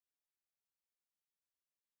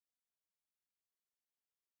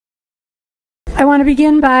I want to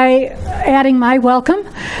begin by adding my welcome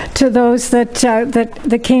to those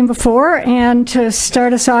that came before, and to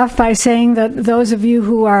start us off by saying that those of you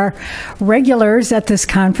who are regulars at this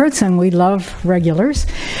conference, and we love regulars,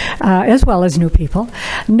 as well as new people,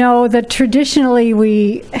 know that traditionally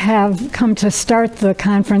we have come to start the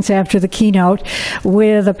conference after the keynote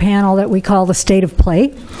with a panel that we call the State of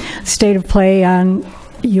Play on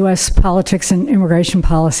U.S. politics and immigration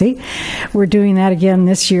policy. We're doing that again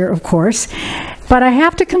this year, of course. But I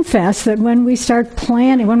have to confess that when we started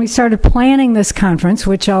planning this conference,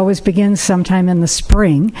 which always begins sometime in the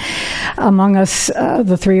spring, among us,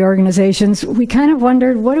 the three organizations, we kind of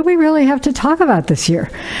wondered, what do we really have to talk about this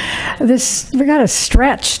year? We got a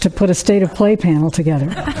stretch to put a State of Play panel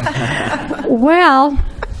together. Well,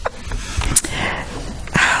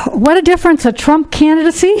 what a difference a Trump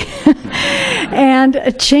candidacy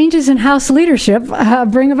and changes in House leadership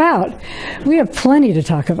bring about. We have plenty to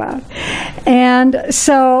talk about. And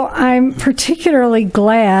so I'm particularly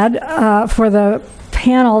glad for the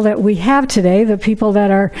panel that we have today, the people that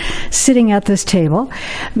are sitting at this table,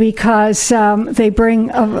 because they bring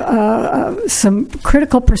some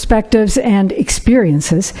critical perspectives and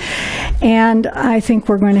experiences, and I think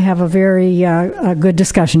we're going to have a very good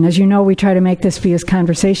discussion. As you know, we try to make this be as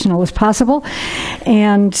conversational as possible,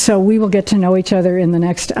 and so we will get to know each other in the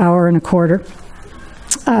next hour and a quarter.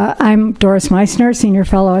 I'm Doris Meissner, Senior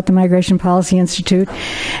Fellow at the Migration Policy Institute,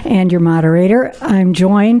 and your moderator. I'm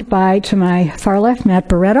joined by, to my far left, Matt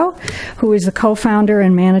Barreto, who is the co-founder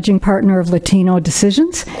and managing partner of Latino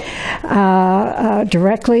Decisions.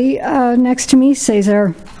 Directly next to me,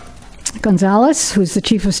 Cesar Gonzalez, who's the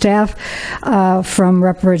Chief of Staff from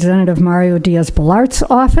Representative Mario Diaz-Balart's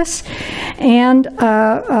office, and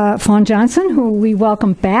Fawn Johnson, who we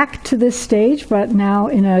welcome back to this stage, but now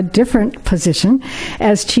in a different position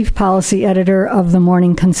as Chief Policy Editor of the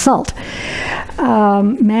Morning Consult.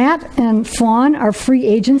 Matt and Fawn are free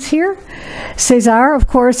agents here. Cesar, of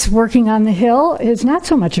course, working on the Hill, is not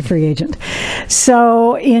so much a free agent.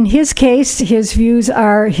 So in his case, his views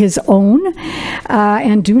are his own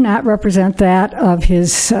and do not represent that of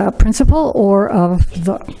his principal or of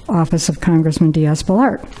the office of Congressman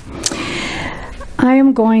Diaz-Balart. I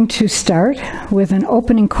am going to start with an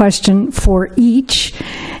opening question for each,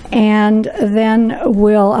 and then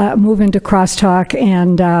we'll move into crosstalk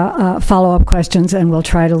and follow-up questions, and we'll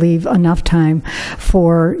try to leave enough time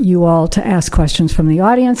for you all to ask questions from the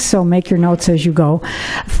audience, so make your notes as you go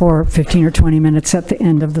for 15 or 20 minutes at the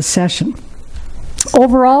end of the session.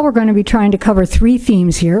 Overall, we're going to be trying to cover three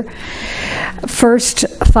themes here. First,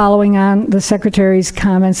 following on the Secretary's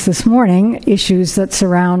comments this morning, issues that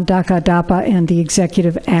surround DACA and the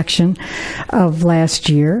executive action of last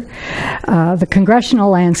year. The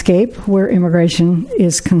congressional landscape, where immigration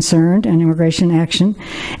is concerned and immigration action,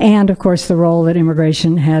 and, of course, the role that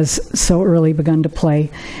immigration has so early begun to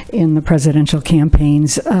play in the presidential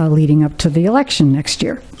campaigns leading up to the election next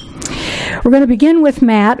year. We're going to begin with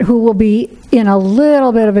Matt, who will be in a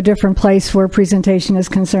little bit of a different place where presentation is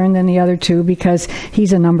concerned than the other two, because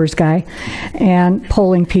he's a numbers guy, and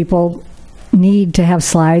polling people need to have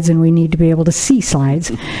slides, and we need to be able to see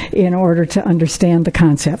slides in order to understand the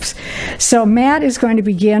concepts. So Matt is going to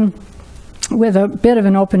begin with a bit of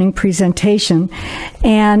an opening presentation,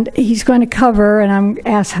 and he's going to cover, and I've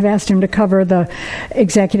asked him to cover the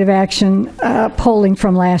executive action polling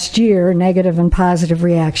from last year, negative and positive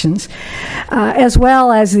reactions, as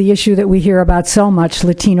well as the issue that we hear about so much,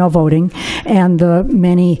 Latino voting, and the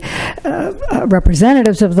many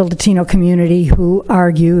representatives of the Latino community who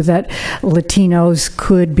argue that Latinos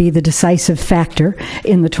could be the decisive factor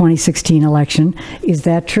in the 2016 election. Is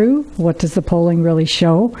that true? What does the polling really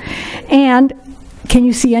show? And can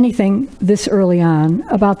you see anything this early on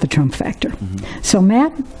about the Trump factor? Mm-hmm. So,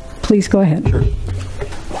 Matt, please go ahead. Sure.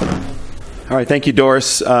 All right. Thank you,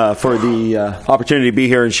 Doris, for the opportunity to be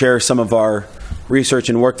here and share some of our research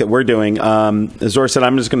and work that we're doing. As Doris said,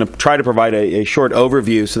 I'm just going to try to provide a short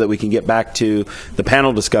overview so that we can get back to the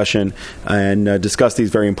panel discussion and discuss these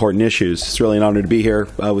very important issues. It's really an honor to be here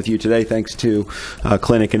with you today. Thanks to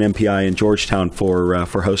Clinic and MPI in Georgetown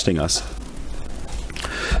for hosting us.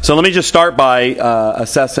 So let me just start by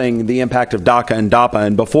assessing the impact of DACA and DAPA.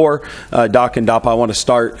 And before DACA and DAPA, I want to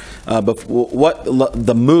start what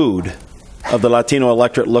the mood of the Latino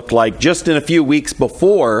electorate looked like just in a few weeks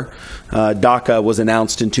before DACA was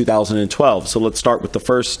announced in 2012. So let's start with the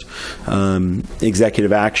first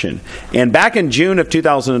executive action. And back in June of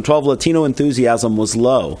 2012, Latino enthusiasm was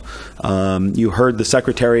low. You heard the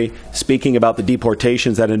Secretary speaking about the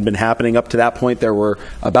deportations that had been happening. Up to that point, there were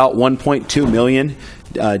about 1.2 million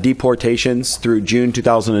deportations through June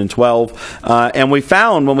 2012. And we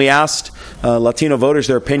found, when we asked Latino voters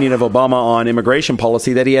their opinion of Obama on immigration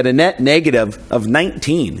policy, that he had a net negative of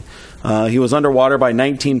 19. He was underwater by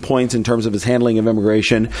 19 points in terms of his handling of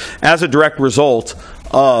immigration as a direct result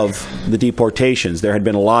of the deportations. There had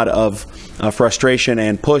been a lot of frustration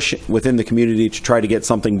and push within the community to try to get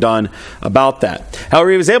something done about that. However,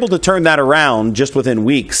 he was able to turn that around just within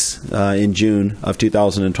weeks in June of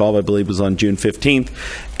 2012. I believe it was on June 15th.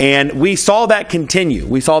 And we saw that continue.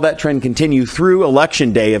 We saw that trend continue through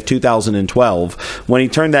Election Day of 2012, when he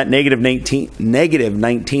turned that negative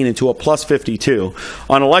 19 into a plus 52.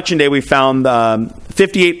 On Election Day, we found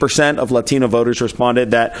 58% of Latino voters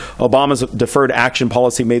responded that Obama's deferred action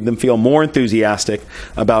policy made them feel more enthusiastic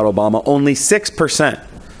about Obama. Only 6%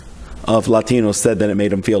 of Latinos said that it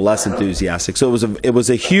made them feel less enthusiastic. So it was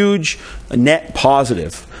a huge net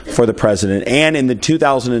positive for the president. And in the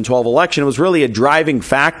 2012 election, it was really a driving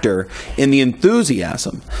factor in the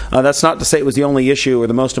enthusiasm. That's not to say it was the only issue or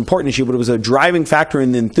the most important issue, but it was a driving factor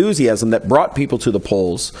in the enthusiasm that brought people to the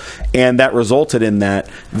polls, and that resulted in that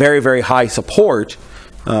very, very high support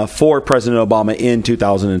for President Obama in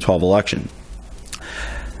 2012 election.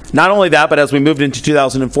 Not only that, but as we moved into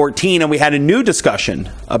 2014 and we had a new discussion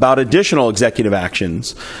about additional executive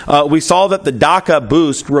actions, we saw that the DACA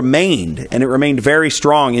boost remained, and it remained very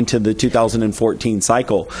strong into the 2014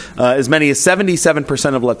 cycle. As many as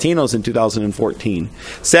 77% of Latinos in 2014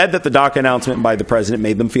 said that the DACA announcement by the president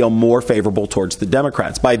made them feel more favorable towards the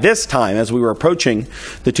Democrats. By this time, as we were approaching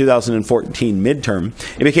the 2014 midterm,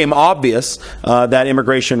 it became obvious that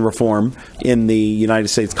immigration reform in the United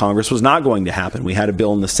States Congress was not going to happen. We had a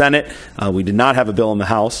bill in the Senate. We did not have a bill in the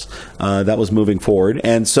House that was moving forward.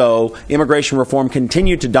 And so immigration reform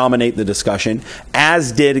continued to dominate the discussion,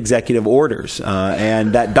 as did executive orders.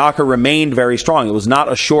 And that DACA remained very strong. It was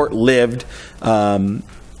not a short-lived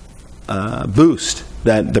boost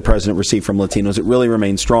that the president received from Latinos. It really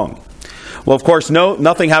remained strong. Well, of course,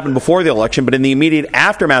 nothing happened before the election, but in the immediate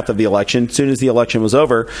aftermath of the election, as soon as the election was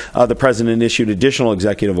over, the president issued additional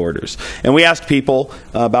executive orders. And we asked people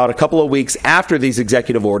about a couple of weeks after these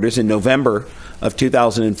executive orders in November of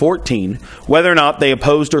 2014 whether or not they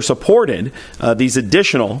opposed or supported these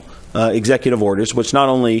additional executive orders, which not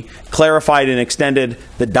only clarified and extended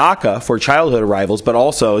the DACA for childhood arrivals, but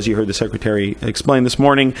also, as you heard the Secretary explain this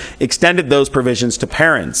morning, extended those provisions to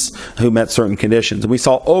parents who met certain conditions. And we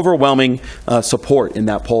saw overwhelming support in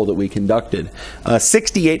that poll that we conducted.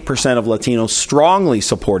 68% of Latinos strongly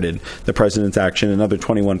supported the president's action, another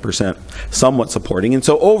 21% somewhat supporting. And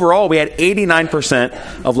so overall, we had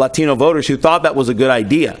 89% of Latino voters who thought that was a good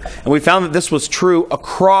idea. And we found that this was true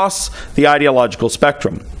across the ideological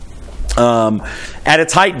spectrum. At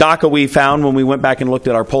its height, DACA, we found when we went back and looked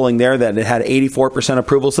at our polling there, that it had 84%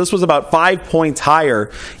 approval. So this was about 5 points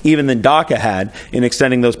higher even than DACA had in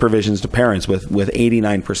extending those provisions to parents with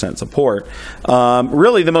 89% support.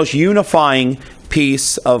 Really the most unifying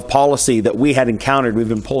piece of policy that we had encountered. We've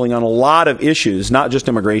been polling on a lot of issues, not just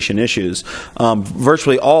immigration issues,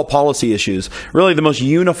 virtually all policy issues. Really the most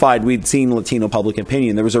unified we'd seen Latino public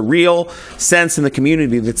opinion. There was a real sense in the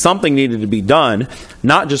community that something needed to be done,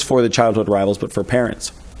 not just for the childhood arrivals, but for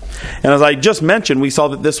parents. And as I just mentioned, we saw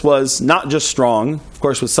that this was not just strong, of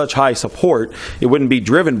course, with such high support, it wouldn't be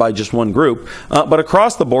driven by just one group, but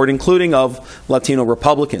across the board, including of Latino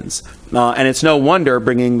Republicans. And it's no wonder,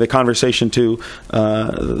 bringing the conversation to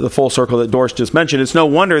the full circle that Doris just mentioned, it's no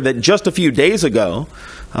wonder that just a few days ago,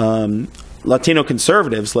 Latino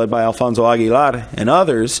conservatives, led by Alfonso Aguilar and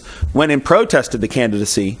others, went and protested the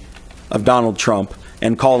candidacy of Donald Trump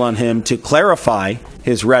and called on him to clarify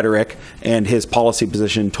his rhetoric and his policy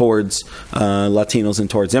position towards Latinos and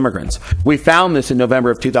towards immigrants. We found this in November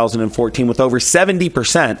of 2014 with over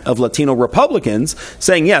 70% of Latino Republicans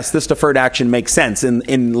saying, yes, this deferred action makes sense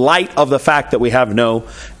in light of the fact that we have no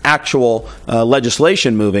actual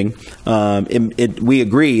legislation moving. We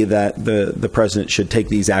agree that the president should take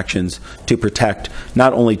these actions to protect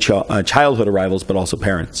not only childhood arrivals, but also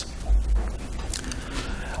parents.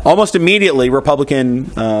 Almost immediately,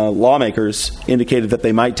 Republican lawmakers indicated that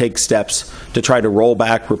they might take steps to try to roll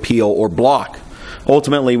back, repeal, or block.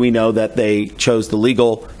 Ultimately, we know that they chose the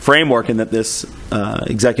legal framework and that this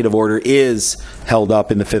executive order is held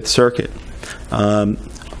up in the Fifth Circuit.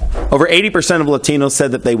 Over 80% of Latinos said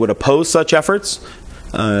that they would oppose such efforts.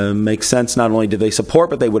 Makes sense. Not only did they support,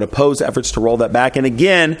 but they would oppose efforts to roll that back. And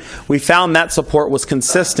again, we found that support was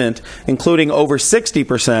consistent, including over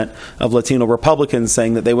 60% of Latino Republicans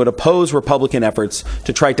saying that they would oppose Republican efforts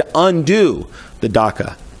to try to undo the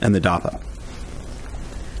DACA and the DAPA.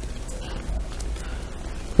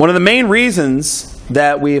 One of the main reasons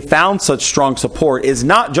that we have found such strong support is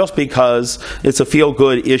not just because it's a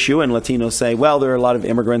feel-good issue and Latinos say, well, there are a lot of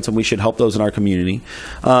immigrants and we should help those in our community.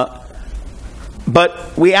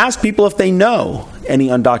 But we ask people if they know any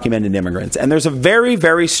undocumented immigrants. And there's a very,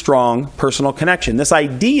 very strong personal connection. This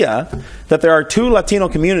idea that there are two Latino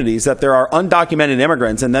communities, that there are undocumented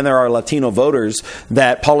immigrants and then there are Latino voters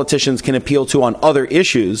that politicians can appeal to on other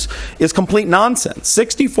issues, is complete nonsense.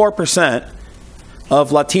 64%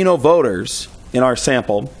 of Latino voters in our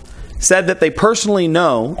sample said that they personally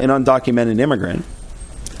know an undocumented immigrant.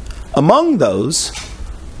 Among those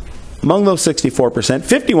 64%,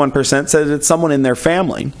 51% said it's someone in their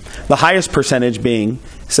family, the highest percentage being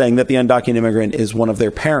saying that the undocumented immigrant is one of their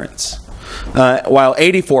parents, while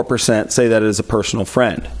 84% say that it is a personal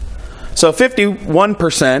friend. So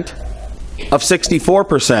 51% of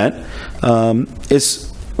 64%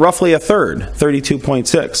 is roughly a third,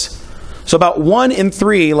 32.6. So about 1 in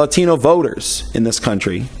 3 Latino voters in this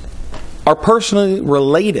country are personally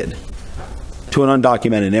related to an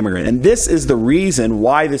undocumented immigrant. And this is the reason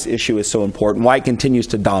why this issue is so important, why it continues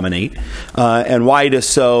to dominate, and why it is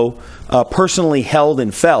so personally held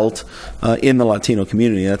and felt in the Latino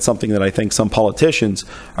community. That's something that I think some politicians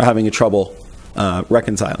are having a trouble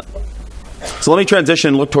reconciling. So let me transition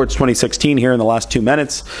and look towards 2016 here in the last 2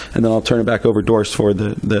 minutes, and then I'll turn it back over to Doris for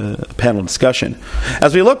the panel discussion.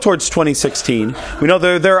 As we look towards 2016, we know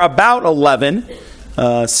there are about 11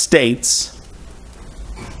 states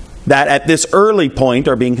that at this early point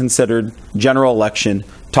are being considered general election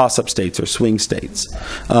toss-up states or swing states.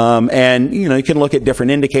 And, you can look at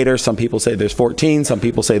different indicators. Some people say there's 14. Some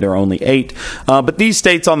people say there are only 8. But these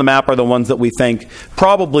states on the map are the ones that we think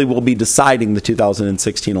probably will be deciding the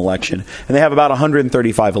 2016 election. And they have about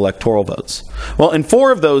 135 electoral votes. Well, in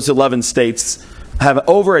 4 of those 11 states have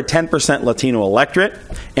over a 10% Latino electorate,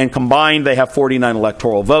 and combined they have 49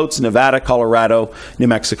 electoral votes: Nevada, Colorado, New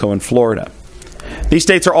Mexico, and Florida. These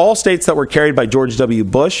states are all states that were carried by George W.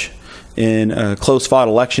 Bush in a close-fought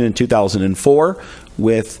election in 2004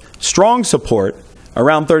 with strong support,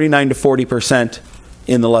 around 39 to 40%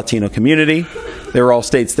 in the Latino community. They were all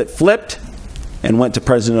states that flipped and went to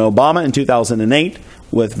President Obama in 2008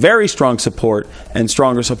 with very strong support and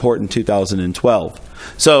stronger support in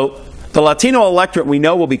 2012. So the Latino electorate we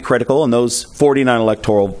know will be critical in those 49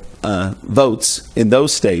 electoral votes in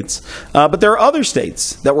those states. But there are other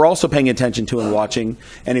states that we're also paying attention to and watching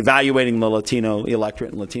and evaluating the Latino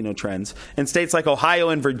electorate and Latino trends. And states like Ohio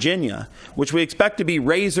and Virginia, which we expect to be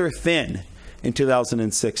razor thin in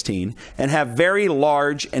 2016 and have very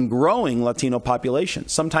large and growing Latino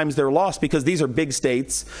populations. Sometimes they're lost because these are big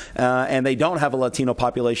states and they don't have a Latino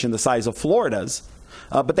population the size of Florida's.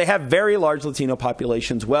 But they have very large Latino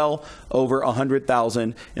populations, well over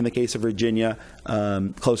 100,000 in the case of Virginia,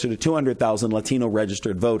 closer to 200,000 Latino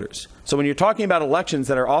registered voters. So when you're talking about elections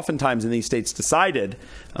that are oftentimes in these states decided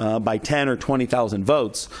by 10 or 20,000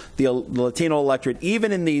 votes, the Latino electorate,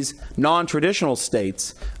 even in these non-traditional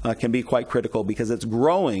states, can be quite critical because it's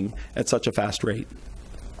growing at such a fast rate.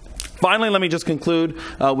 Finally, let me just conclude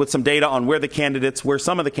with some data on where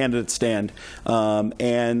some of the candidates stand,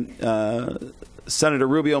 Senator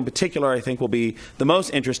Rubio in particular, I think, will be the most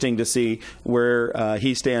interesting to see where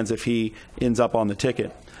he stands if he ends up on the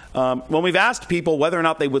ticket. When we've asked people whether or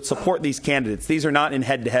not they would support these candidates, these are not in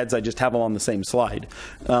head-to-heads, I just have them on the same slide.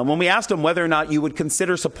 When we asked them whether or not you would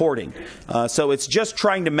consider supporting, so it's just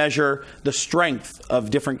trying to measure the strength of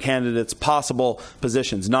different candidates' possible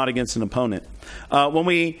positions, not against an opponent. When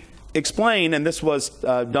we explain, and this was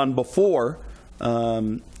done before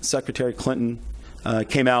Secretary Clinton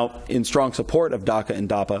came out in strong support of DACA and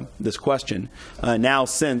DAPA, this question. Now,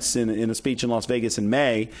 since in a speech in Las Vegas in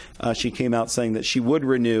May, she came out saying that she would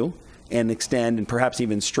renew and extend and perhaps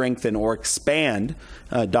even strengthen or expand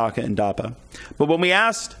DACA and DAPA. But when we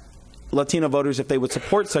asked Latino voters if they would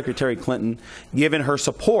support Secretary Clinton, given her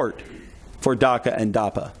support for DACA and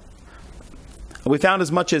DAPA, we found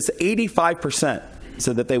as much as 85%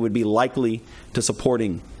 said that they would be likely to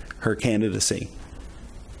supporting her candidacy.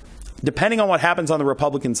 Depending on what happens on the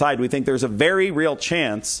Republican side, we think there's a very real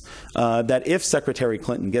chance that if Secretary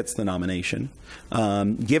Clinton gets the nomination,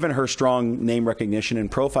 given her strong name recognition and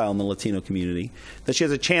profile in the Latino community, that she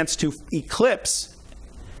has a chance to eclipse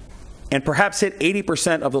and perhaps hit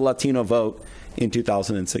 80% of the Latino vote in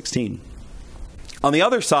 2016. On the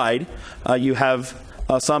other side, you have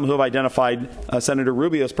some who have identified Senator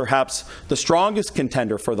Rubio as perhaps the strongest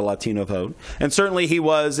contender for the Latino vote. And certainly he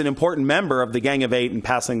was an important member of the Gang of Eight in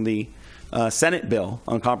passing the Senate bill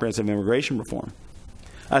on comprehensive immigration reform.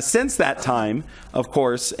 Since that time, of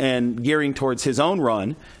course, and gearing towards his own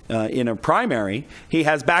run in a primary, he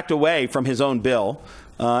has backed away from his own bill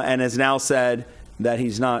and has now said that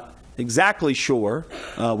he's not exactly sure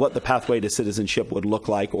what the pathway to citizenship would look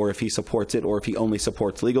like, or if he supports it, or if he only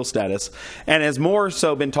supports legal status, and has more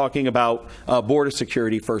so been talking about border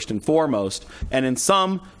security first and foremost, and in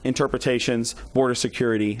some interpretations, border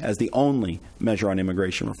security as the only measure on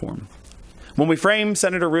immigration reform. When we frame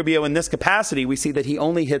Senator Rubio in this capacity, we see that he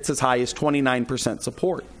only hits as high as 29%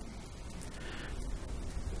 support.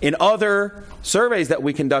 In other surveys that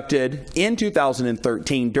we conducted in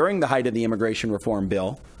 2013 during the height of the immigration reform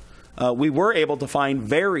bill, we were able to find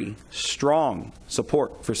very strong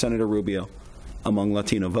support for Senator Rubio among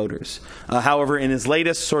Latino voters. However, in his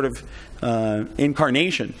latest sort of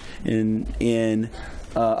incarnation in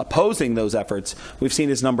opposing those efforts, we've seen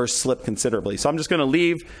his numbers slip considerably. So I'm just going to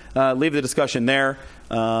leave the discussion there.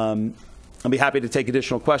 I'll be happy to take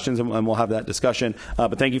additional questions, and we'll have that discussion.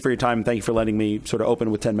 But thank you for your time, and thank you for letting me sort of open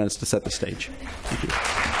with 10 minutes to set the stage. Thank you.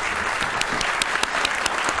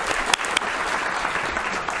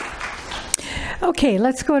 Okay,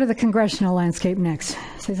 let's go to the congressional landscape next.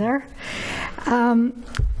 Cesar?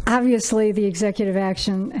 Obviously, the executive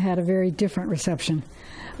action had a very different reception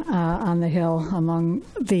on the Hill among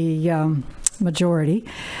the majority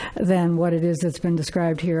than what it is that's been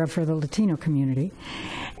described here for the Latino community.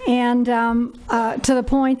 And to the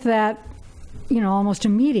point that, almost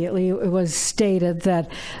immediately it was stated that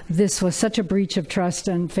this was such a breach of trust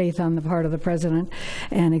and faith on the part of the president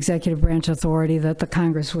and executive branch authority that the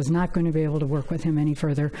Congress was not going to be able to work with him any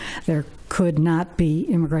further. There could not be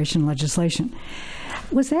immigration legislation.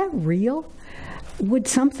 Was that real? Would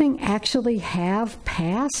something actually have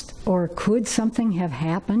passed, or could something have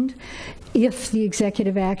happened if the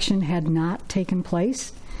executive action had not taken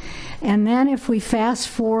place? And then if we fast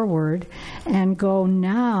forward and go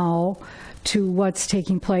now to what's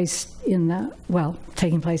taking place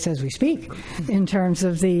taking place as we speak in terms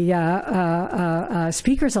of the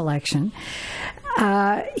speaker's election,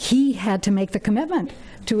 he had to make the commitment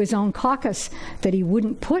to his own caucus that he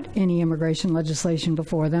wouldn't put any immigration legislation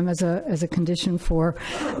before them as a condition for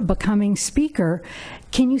becoming speaker.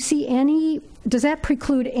 Can you see does that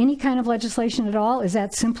preclude any kind of legislation at all? Is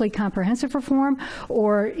that simply comprehensive reform,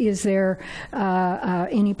 or is there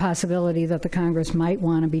any possibility that the Congress might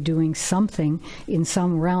want to be doing something in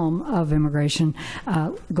some realm of immigration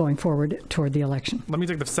going forward toward the election? Let me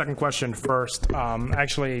take the second question first.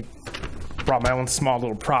 Actually, brought my own small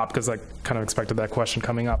little prop because I kind of expected that question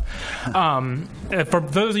coming up. For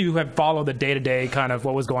those of you who have followed the day-to-day kind of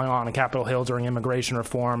what was going on in Capitol Hill during immigration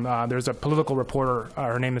reform, there's a political reporter,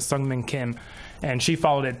 her name is Sungmin Kim, and she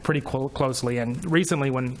followed it pretty closely. And recently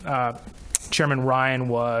when Chairman Ryan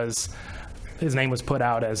his name was put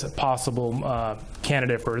out as a possible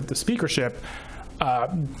candidate for the speakership,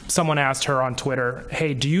 someone asked her on Twitter,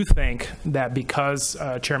 hey, do you think that because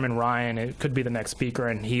Chairman Ryan could be the next speaker,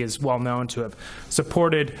 and he is well known to have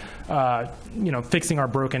supported, fixing our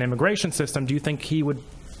broken immigration system, do you think he would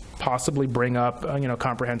possibly bring up,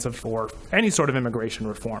 comprehensive or any sort of immigration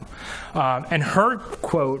reform? And her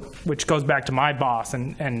quote, which goes back to my boss,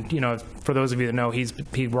 and for those of you that know,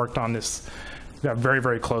 he worked on this, got very,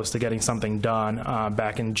 very close to getting something done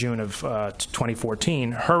back in June of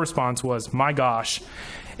 2014. Her response was, my gosh,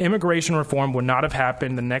 immigration reform would not have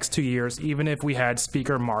happened the next 2 years even if we had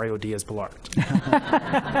Speaker Mario Diaz-Balart.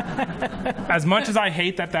 As much as I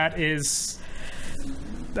hate that is,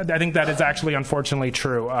 I think that is actually unfortunately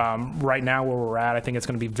true. Right now where we're at, I think it's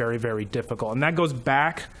going to be very, very difficult. And that goes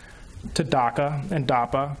back to DACA and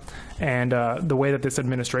DAPA and the way that this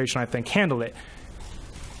administration, I think, handled it.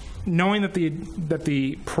 Knowing that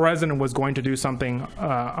the president was going to do something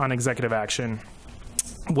on executive action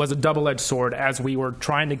was a double-edged sword as we were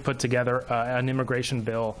trying to put together an immigration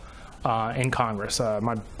bill in Congress.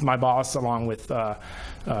 My boss, along with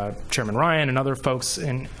Chairman Ryan and other folks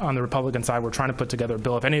on the Republican side, were trying to put together a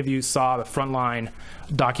bill. If any of you saw the Frontline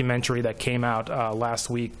documentary that came out last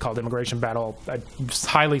week called Immigration Battle, I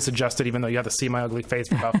highly suggest it, even though you have to see my ugly face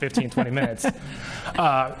for about 15, 20 minutes.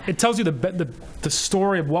 It tells you the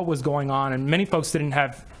story of what was going on, and many folks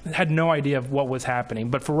had no idea of what was happening.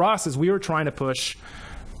 But for us, as we were trying to push,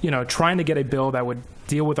 trying to get a bill that would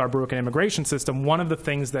deal with our broken immigration system, one of the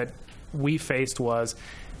things that we faced was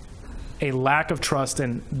a lack of trust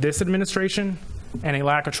in this administration and a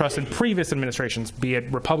lack of trust in previous administrations, be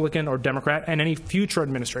it Republican or Democrat, and any future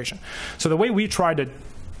administration. So the way we tried to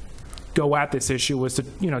go at this issue was to,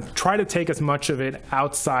 try to take as much of it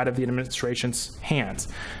outside of the administration's hands,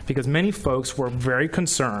 because many folks were very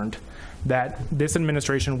concerned that this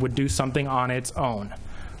administration would do something on its own.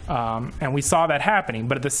 And we saw that happening,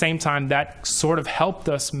 but at the same time, that sort of helped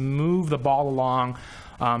us move the ball along,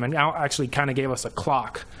 and actually kind of gave us a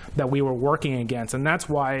clock that we were working against. And that's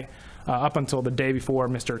why up until the day before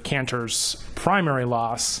Mr. Cantor's primary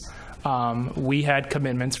loss, we had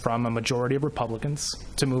commitments from a majority of Republicans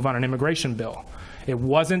to move on an immigration bill. It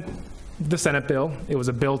wasn't the Senate bill. It was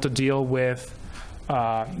a bill to deal with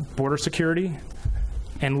border security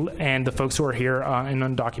and the folks who are here in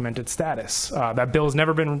undocumented status. That bill has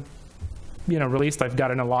never been released. I've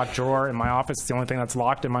got it in a locked drawer in my office. It's the only thing that's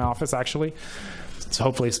locked in my office, actually. So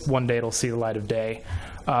hopefully one day it'll see the light of day.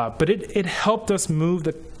 But it helped us move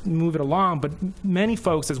it along. But many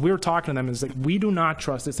folks, as we were talking to them, is like, we do not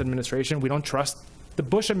trust this administration. We don't trust the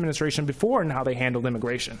Bush administration before and how they handled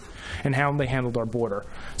immigration and how they handled our border.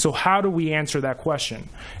 So how do we answer that question?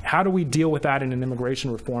 How do we deal with that in an immigration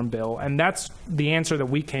reform bill? And that's the answer that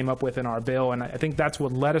we came up with in our bill. And I think that's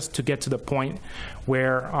what led us to get to the point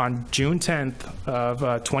where on June 10th of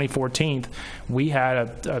 2014, we had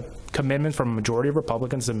a commitment from a majority of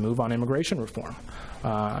Republicans to move on immigration reform.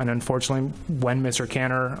 And unfortunately, when Mr.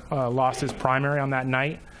 Cantor lost his primary on that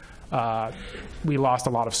night, we lost a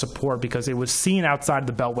lot of support because it was seen outside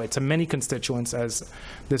the Beltway to many constituents as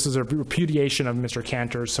this is a repudiation of Mr.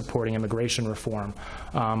 Cantor's supporting immigration reform.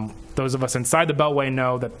 Those of us inside the Beltway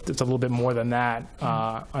know that it's a little bit more than that,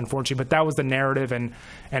 unfortunately, but that was the narrative, and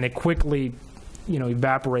it quickly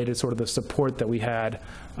evaporated sort of the support that we had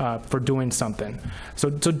for doing something. So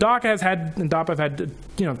DACA has had, and DAPA have had,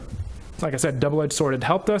 like I said, double-edged sword. It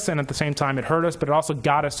helped us, and at the same time it hurt us, but it also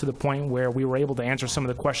got us to the point where we were able to answer some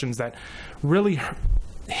of the questions that really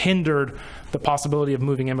hindered the possibility of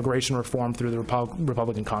moving immigration reform through the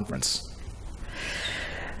Republican conference.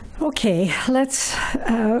 Okay, let's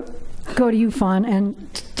go to you, Fawn,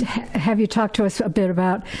 and have you talk to us a bit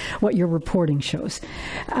about what your reporting shows.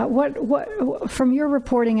 What from your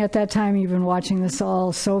reporting at that time, you've been watching this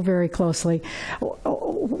all so very closely,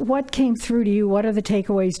 what came through to you? What are the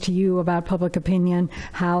takeaways to you about public opinion,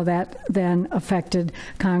 how that then affected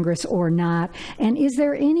Congress or not? And is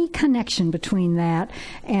there any connection between that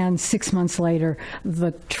and 6 months later,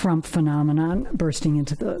 the Trump phenomenon bursting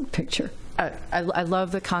into the picture? I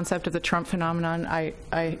love the concept of the Trump phenomenon.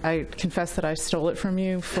 I confess that I stole it from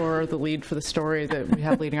you for the lead for the story that we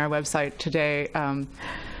have leading our website today.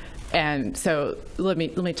 And so let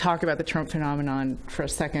me talk about the Trump phenomenon for a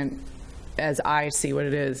second as I see what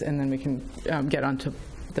it is, and then we can get onto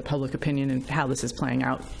the public opinion and how this is playing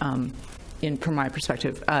out from my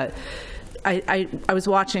perspective. I was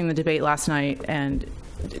watching the debate last night and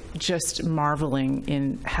just marveling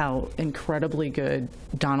in how incredibly good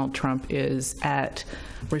Donald Trump is at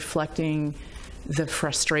reflecting the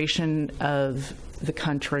frustration of the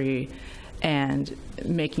country and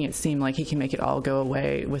making it seem like he can make it all go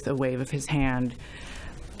away with a wave of his hand,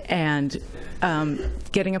 and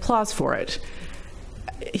getting applause for it.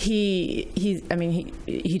 He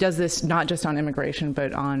does this not just on immigration,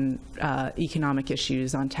 but on economic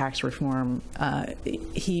issues, on tax reform.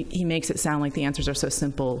 He makes it sound like the answers are so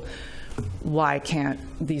simple. Why can't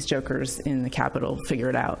these jokers in the Capitol figure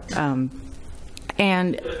it out?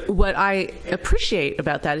 And what I appreciate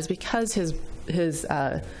about that is because his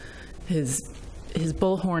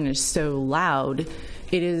bullhorn is so loud,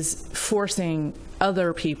 it is forcing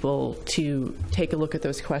other people to take a look at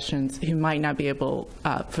those questions who might not be able,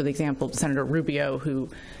 for the example, Senator Rubio, who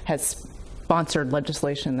has sponsored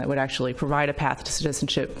legislation that would actually provide a path to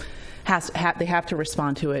citizenship, they have to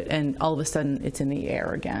respond to it, and all of a sudden it's in the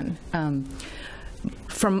air again.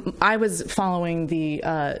 I was following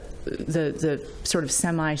the sort of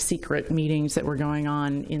semi-secret meetings that were going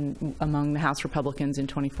on among the House Republicans in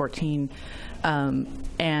 2014,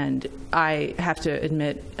 and I have to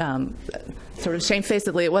admit, sort of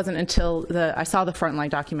shamefacedly, it wasn't until I saw the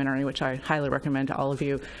Frontline documentary, which I highly recommend to all of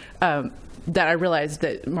you, that I realized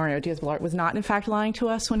that Mario Diaz-Balart was not, in fact, lying to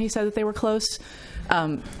us when he said that they were close.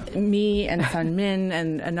 Me and Sun Min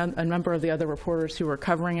and a number of the other reporters who were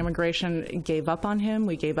covering immigration gave up on him.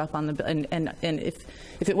 We gave up on the and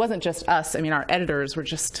if it wasn't just us, I mean, our editors were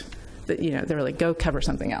just, they were like, go cover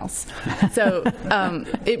something else. So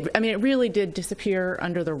it really did disappear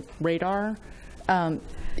under the radar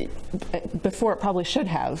before it probably should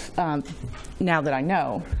have. Now that I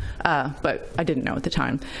know, but I didn't know at the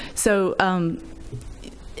time. So.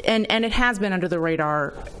 And it has been under the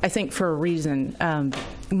radar, I think, for a reason.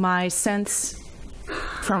 My sense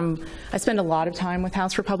I spend a lot of time with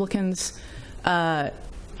House Republicans. I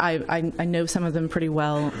know some of them pretty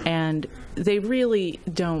well, and they really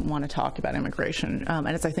don't want to talk about immigration. And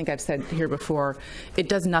as I think I've said here before, it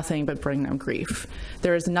does nothing but bring them grief.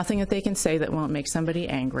 There is nothing that they can say that won't make somebody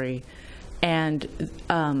angry, and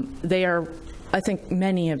they are I think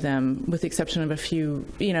many of them, with the exception of a few,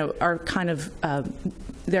 are kind of,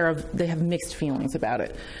 they have mixed feelings about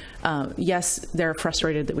it. Yes, they're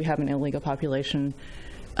frustrated that we have an illegal population,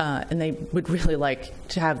 and they would really like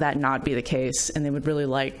to have that not be the case, and they would really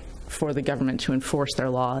like for the government to enforce their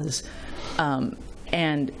laws.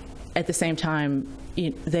 And at the same time,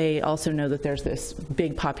 they also know that there's this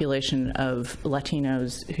big population of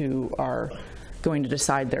Latinos who are going to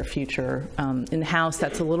decide their future. In the House,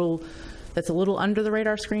 that's a little under the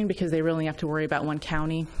radar screen because they really have to worry about one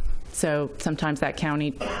county. So sometimes that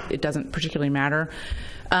county, it doesn't particularly matter.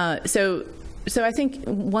 So I think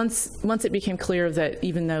once it became clear that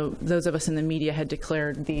even though those of us in the media had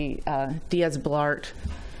declared the Diaz-Balart,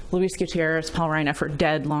 Luis Gutierrez, Paul Ryan effort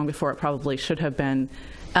dead long before it probably should have been,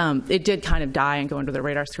 it did kind of die and go under the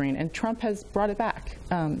radar screen. And Trump has brought it back.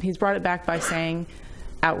 He's brought it back by saying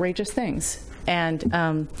outrageous things.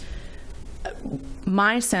 And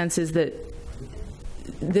my sense is that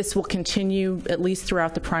this will continue at least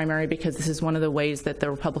throughout the primary because this is one of the ways that the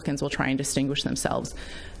Republicans will try and distinguish themselves.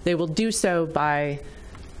 They will do so by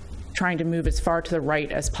trying to move as far to the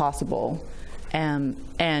right as possible. And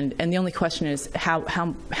the only question is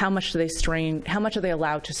how much do they strain? How much are they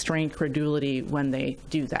allowed to strain credulity when they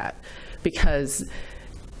do that? Because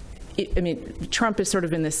Trump is sort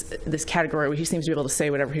of in this category where he seems to be able to say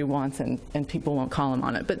whatever he wants and people won't call him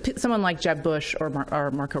on it. But someone like Jeb Bush or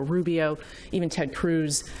Marco Rubio, even Ted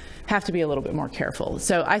Cruz, have to be a little bit more careful.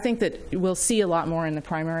 So I think that we'll see a lot more in the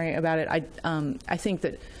primary about it. I think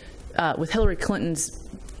that with Hillary Clinton's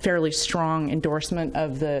fairly strong endorsement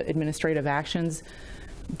of the administrative actions,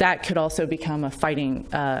 that could also become a fighting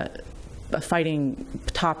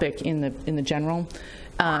topic in the general.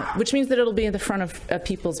 Which means that it'll be in the front of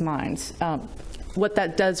people's minds. What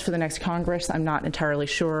that does for the next Congress, I'm not entirely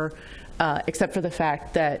sure, except for the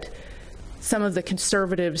fact that some of the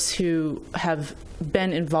conservatives who have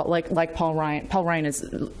been involved, like Paul Ryan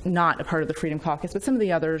is not a part of the Freedom Caucus, but some of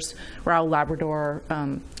the others, Raul Labrador,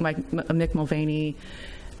 Mick Mulvaney,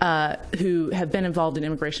 who have been involved in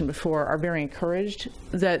immigration before, are very encouraged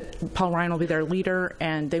that Paul Ryan will be their leader,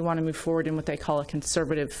 and they want to move forward in what they call a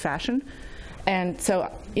conservative fashion. And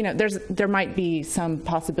so, there might be some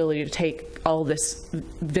possibility to take all this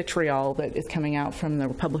vitriol that is coming out from the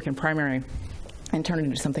Republican primary and turn it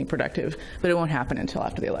into something productive, but it won't happen until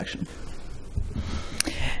after the election.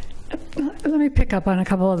 Let me pick up on a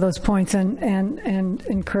couple of those points and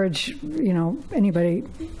encourage, anybody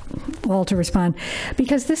all to respond,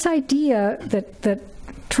 because this idea that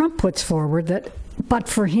Trump puts forward that but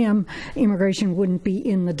for him, immigration wouldn't be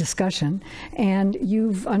in the discussion. And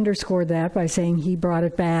you've underscored that by saying he brought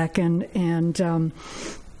it back and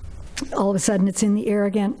all of a sudden it's in the air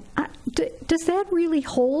again. Does that really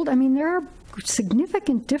hold? I mean, there are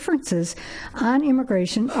significant differences on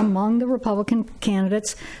immigration among the Republican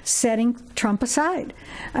candidates, setting Trump aside.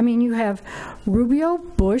 I mean, you have Rubio,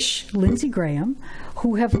 Bush, Lindsey Graham,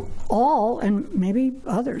 who have all, and maybe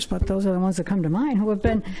others, but those are the ones that come to mind, who have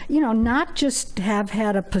been, not just have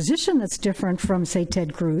had a position that's different from, say,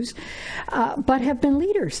 Ted Cruz, but have been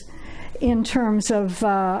leaders in terms of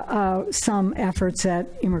some efforts at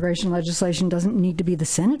immigration legislation. Doesn't need to be the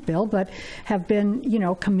Senate bill, but have been,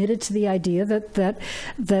 committed to the idea that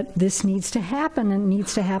this needs to happen, and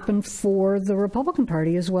needs to happen for the Republican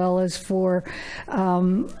Party as well as for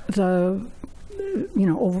the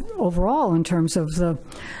overall in terms of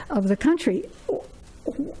the country.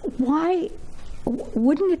 Why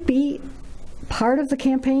wouldn't it be part of the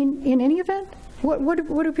campaign in any event? What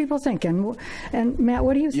do people think? And Matt,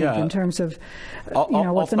 what do you think in terms of what the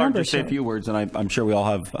numbers I'll start to say a few words, and I'm sure we all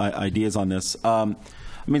have ideas on this.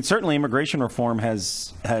 Certainly immigration reform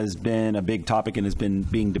has been a big topic and has been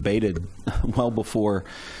being debated well before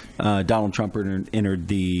Donald Trump entered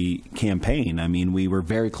the campaign. I mean, we were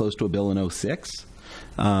very close to a bill in 2006.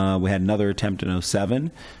 We had another attempt in 2007.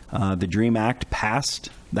 The DREAM Act passed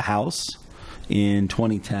the House in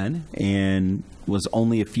 2010 and was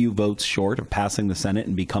only a few votes short of passing the Senate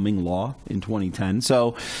and becoming law in 2010.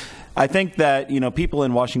 So I think that, people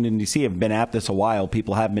in Washington, D.C. have been at this a while.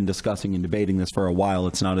 People have been discussing and debating this for a while.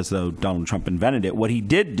 It's not as though Donald Trump invented it. What he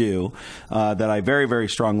did do, that I very, very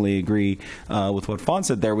strongly agree with what Fawn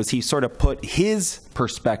said there, was he sort of put his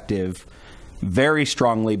perspective very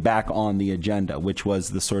strongly back on the agenda, which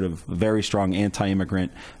was the sort of very strong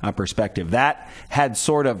anti-immigrant perspective. That had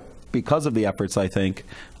sort of, because of the efforts, I think,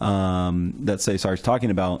 that Cesar is talking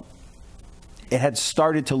about, it had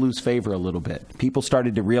started to lose favor a little bit. People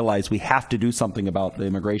started to realize we have to do something about the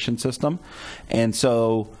immigration system. And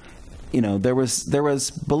so, there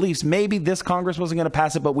was beliefs maybe this Congress wasn't going to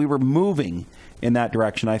pass it, but we were moving in that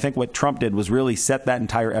direction. I think what Trump did was really set that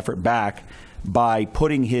entire effort back by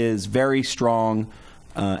putting his very strong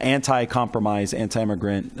anti-compromise,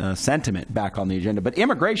 anti-immigrant sentiment back on the agenda. But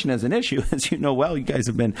immigration as an issue, as you know well, you guys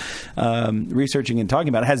have been researching and talking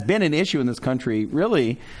about it, has been an issue in this country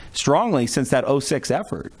really strongly since that 2006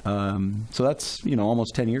 effort. So that's,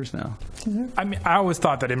 almost 10 years now. I mean, I always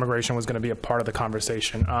thought that immigration was going to be a part of the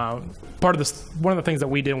conversation. One of the things that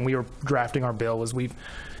we did when we were drafting our bill was we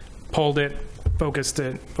polled it, focus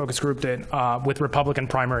grouped it with Republican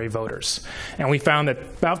primary voters. And we found that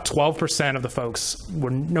about 12% of the folks were,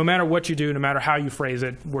 no matter what you do, no matter how you phrase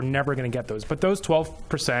it, we're never going to get those. But those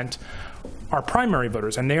 12% are primary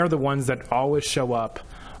voters, and they are the ones that always show up.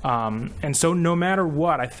 And so no matter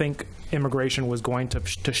what, I think immigration was going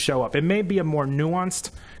to show up. It may be a more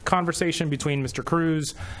nuanced conversation between Mr.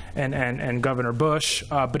 Cruz and Governor Bush,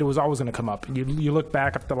 but it was always going to come up. You look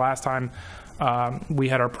back at the last time we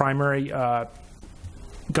had our primary,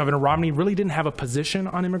 Governor Romney really didn't have a position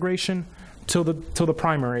on immigration till the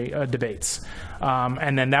primary debates,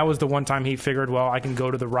 and then that was the one time he figured, well, I can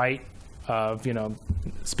go to the right of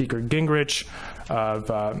Speaker Gingrich,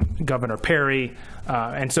 of Governor Perry,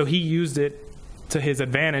 and so he used it to his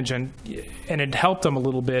advantage, and it helped him a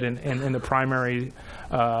little bit in the primary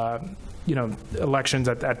elections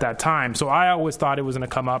at that time. So I always thought it was going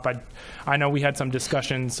to come up. I know we had some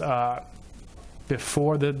discussions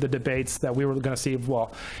before the debates that we were going to see,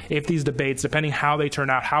 well, if these debates, depending how they turn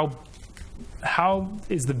out, how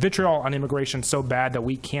is the vitriol on immigration so bad that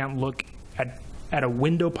we can't look at a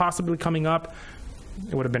window possibly coming up?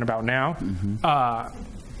 It would have been about now. Mm-hmm.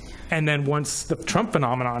 And then once the Trump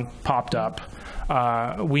phenomenon popped up,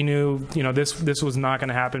 we knew this was not going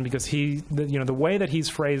to happen, because the way that he's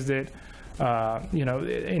phrased it,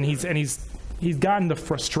 and he's gotten the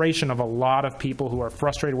frustration of a lot of people who are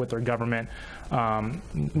frustrated with their government.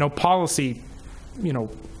 No policy,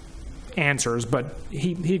 answers, but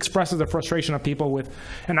he expresses the frustration of people with,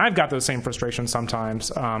 and I've got those same frustrations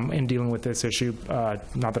sometimes in dealing with this issue.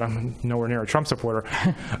 Not that I'm nowhere near a Trump supporter,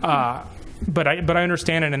 but I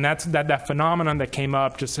understand it, and that's that phenomenon that came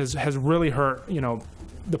up just has really hurt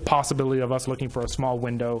the possibility of us looking for a small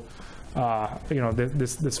window,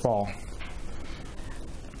 this fall.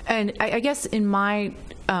 And I guess in my,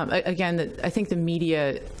 again, I think the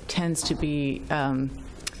media tends to be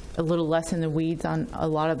a little less in the weeds on a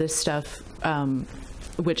lot of this stuff,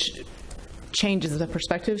 which changes the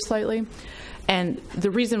perspective slightly. And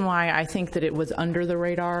the reason why I think that it was under the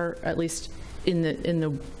radar, at least in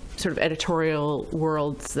the sort of editorial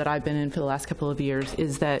worlds that I've been in for the last couple of years,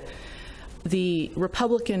 is that the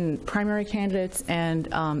Republican primary candidates and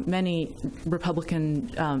many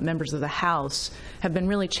Republican members of the House have been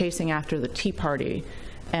really chasing after the Tea Party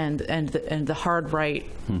and the hard right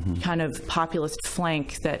kind of populist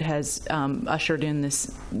flank that has ushered in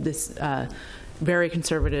this very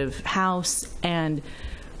conservative House. And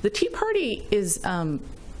the Tea Party is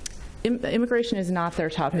immigration is not their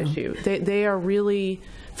top issue. They are really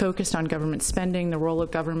focused on government spending, the role of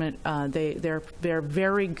government. They're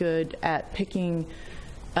very good at picking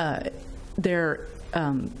their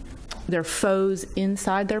foes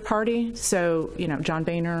inside their party. So John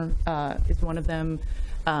Boehner is one of them.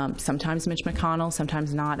 Sometimes Mitch McConnell,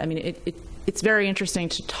 sometimes not. I mean, it's very interesting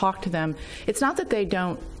to talk to them. It's not that they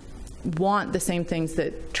don't want the same things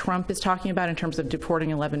that Trump is talking about in terms of deporting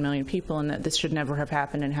 11 million people and that this should never have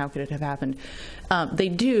happened and how could it have happened. They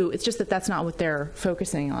do. It's just that that's not what they're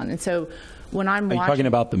focusing on. And so when I'm watching... Are you talking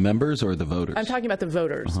about the members or the voters? I'm talking about the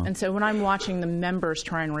voters. And so when I'm watching the members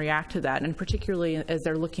try and react to that, and particularly as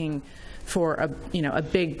they're looking for a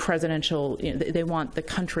big presidential, they want the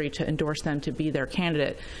country to endorse them to be their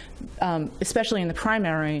candidate, especially in the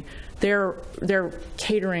primary, they're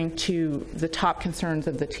catering to the top concerns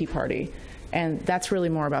of the Tea Party, and that's really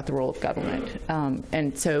more about the role of government.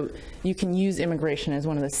 And so you can use immigration as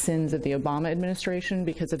one of the sins of the Obama administration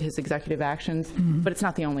because of his executive actions, but it's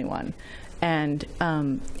not the only one. And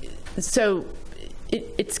so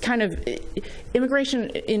it's kind of immigration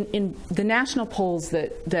in the national polls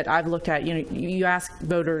that I've looked at. You ask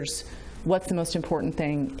voters what's the most important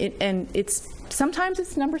thing, and sometimes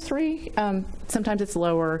it's number 3, sometimes it's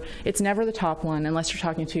lower. It's never the top one unless you're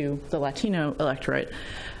talking to the Latino electorate.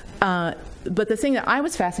 But the thing that I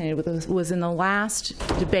was fascinated with was in the last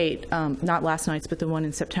debate, not last night's, but the one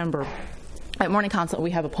in September. At Morning Consult,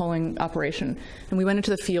 we have a polling operation, and we went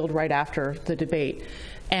into the field right after the debate,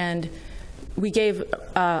 and we gave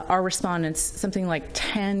our respondents something like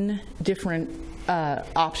 10 different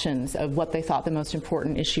options of what they thought the most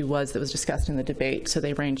important issue was that was discussed in the debate. So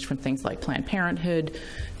they ranged from things like Planned Parenthood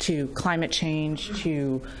to climate change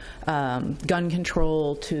to gun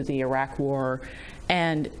control to the Iraq War.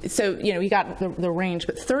 And so, you got the range,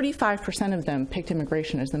 but 35% of them picked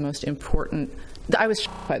immigration as the most important. I was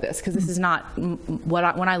shocked by this because this is not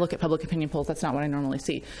when I look at public opinion polls, that's not what I normally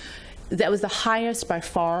see. That was the highest by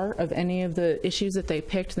far of any of the issues that they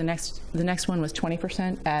picked. The next one was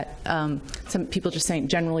 20% at some people just saying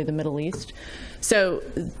generally the Middle East. So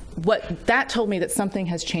what that told me that something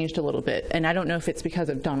has changed a little bit, and I don't know if it's because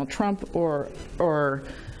of Donald Trump or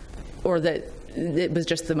that it was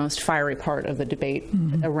just the most fiery part of the debate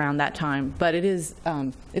around that time. But it's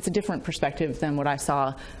a different perspective than what I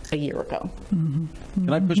saw a year ago. Can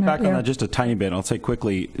I push back on that just a tiny bit? I'll say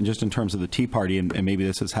quickly, just in terms of the Tea Party, and maybe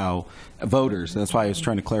this is how voters, that's why I was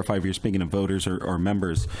trying to clarify if you're speaking of voters or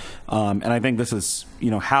members. And I think this is,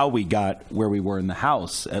 how we got where we were in the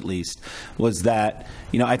House, at least, was that,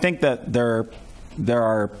 I think that there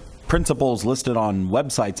are principles listed on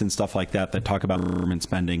websites and stuff like that talk about government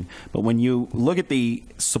spending. But when you look at the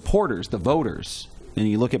supporters, the voters, and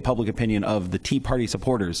you look at public opinion of the Tea Party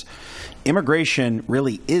supporters, immigration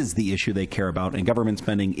really is the issue they care about, and government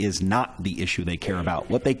spending is not the issue they care about.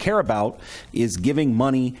 What they care about is giving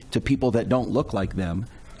money to people that don't look like them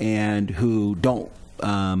and who don't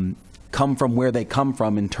come from where they come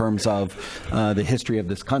from in terms of the history of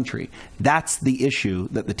this country. That's the issue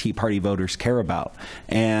that the Tea Party voters care about.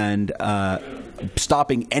 And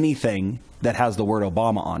stopping anything that has the word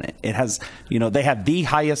Obama on it. It has, they have the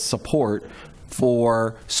highest support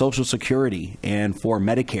for Social Security and for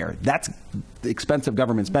Medicare. That's expensive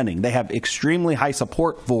government spending. They have extremely high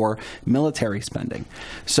support for military spending.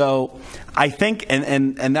 So I think,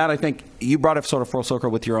 and that I think you brought it sort of full circle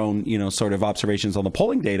with your own, sort of observations on the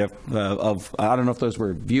polling data of I don't know if those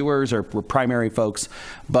were viewers or were primary folks,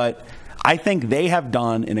 but I think they have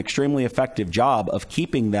done an extremely effective job of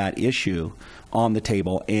keeping that issue on the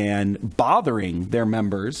table and bothering their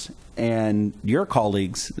members and your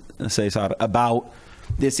colleagues, Cesar, about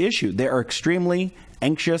this issue. They are extremely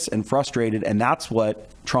anxious and frustrated, and that's what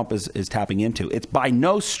Trump is tapping into. It's by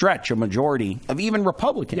no stretch a majority of even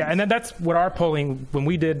Republicans. Yeah, and that's what our polling, when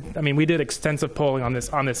we did extensive polling on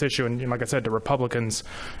this issue, and like I said, to Republicans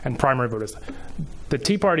and primary voters. The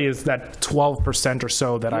Tea Party is that 12% or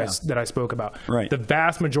so that I spoke about. Right. The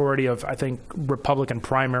vast majority of, I think, Republican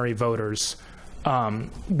primary voters,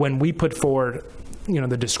 when we put forward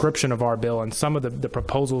the description of our bill and some of the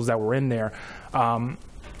proposals that were in there,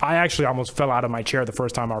 I actually almost fell out of my chair the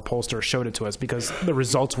first time our pollster showed it to us because the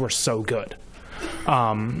results were so good.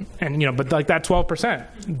 But like that 12%,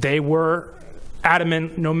 they were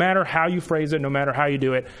adamant, no matter how you phrase it, no matter how you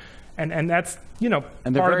do it. And that's,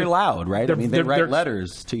 and they're very loud, right? They write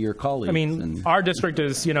letters to your colleagues. Our district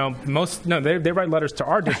is, they write letters to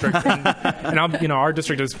our district. and our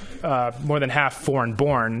district is more than half foreign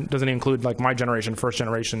born, doesn't include like my generation, first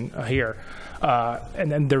generation here.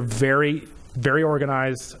 And then they're very, very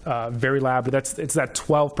organized, very loud, but it's that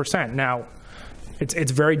 12%. Now,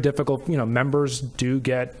 it's very difficult. Members do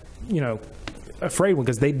get, afraid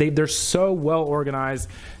because they're so well organized.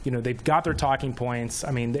 They've got their talking points.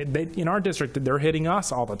 They in our district, they're hitting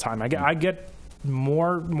us all the time. I get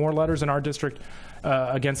more letters in our district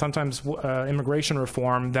against sometimes immigration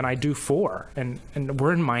reform than I do for, and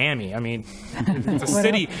we're in Miami. It's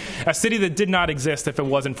a city that did not exist if it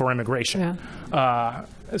wasn't for immigration. Yeah.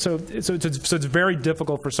 So it's very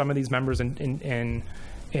difficult for some of these members in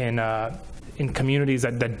communities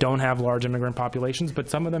that don't have large immigrant populations, but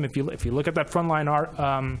some of them, if you look at that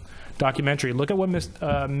Frontline documentary, look at what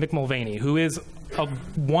Mick Mulvaney, who is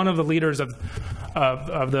one of the leaders of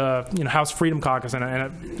the House Freedom Caucus and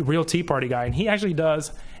a real Tea Party guy, and he actually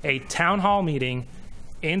does a town hall meeting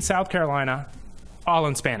in South Carolina, all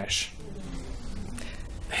in Spanish.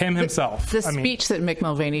 Himself. The speech that Mick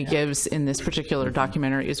Mulvaney gives in this particular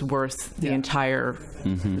documentary is worth the entire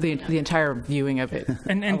the entire viewing of it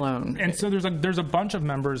alone. And so there's a bunch of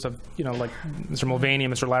members of like Mr. Mulvaney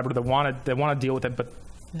and Mr. Labrador that want to deal with it, but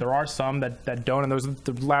there are some that don't, and those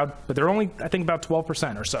are loud, but they're only I think about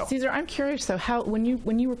 12% or so. Cesar, I'm curious though, how when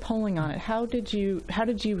you were polling on it, how did you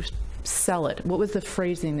sell it? What was the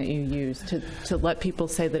phrasing that you used to let people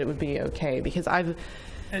say that it would be okay? Because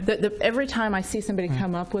every time I see somebody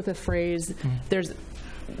come up with a phrase, there's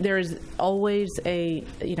always a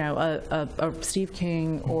Steve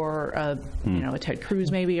King or a Ted Cruz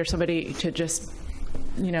maybe, or somebody to just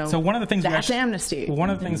So one of the things amnesty. One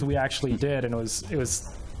of the things we actually did, and it was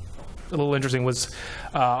a little interesting, was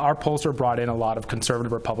our pollster brought in a lot of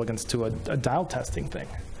conservative Republicans to a dial testing thing,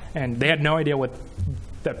 and they had no idea what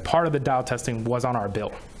that part of the Dow testing was on our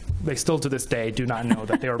bill. They still to this day do not know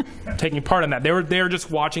that they were taking part in that. They were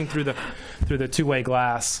just watching through the two-way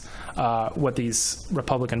glass what these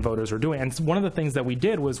Republican voters were doing. And one of the things that we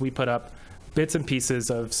did was we put up bits and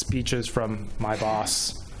pieces of speeches from my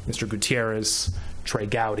boss, Mr. Gutierrez, Trey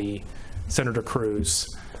Gowdy, Senator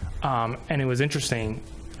Cruz, and it was interesting.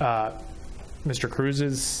 Mr.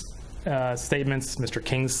 Cruz's statements, Mr.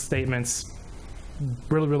 King's statements,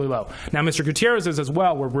 really, really low. Now, Mr. Gutierrez's as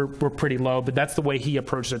well, we're pretty low, but that's the way he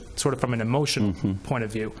approached it, sort of from an emotional point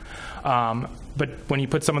of view. But when you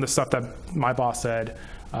put some of the stuff that my boss said,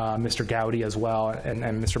 Mr. Gowdy as well, and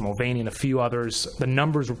Mr. Mulvaney and a few others, the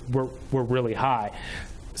numbers were really high.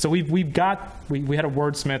 So we had a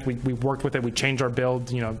wordsmith. We worked with it. We changed our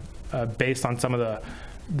build, based on some of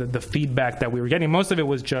the feedback that we were getting. Most of it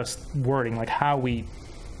was just wording, like how we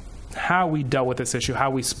dealt with this issue,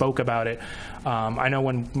 how we spoke about it. I know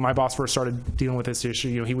when my boss first started dealing with this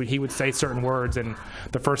issue, he would say certain words, and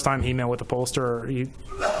the first time he met with the pollster, he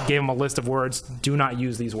gave him a list of words. Do not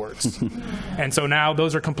use these words. And so now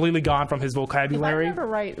those are completely gone from his vocabulary. If I remember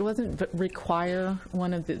right, it wasn't require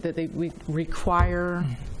one of we require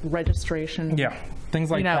registration. Yeah. Things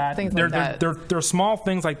like that. There are small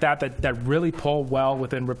things like that really pull well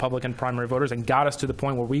within Republican primary voters and got us to the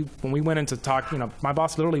point where when we went into talk, my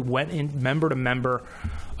boss literally went in member to member,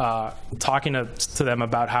 talking to them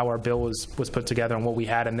about how our bill was put together and what we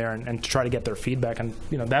had in there, and to try to get their feedback. And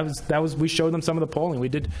that was we showed them some of the polling. We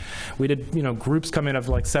did groups come in of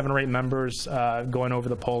like 7 or 8 members going over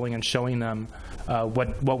the polling and showing them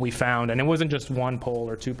what we found. And it wasn't just one poll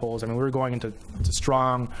or 2 polls. I mean, we were going into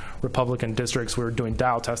strong Republican districts. We were doing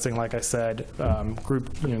Dow testing, like I said,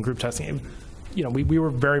 group testing. We were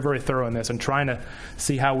very, very thorough in this and trying to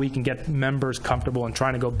see how we can get members comfortable and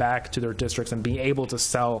trying to go back to their districts and be able to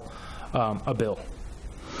sell a bill.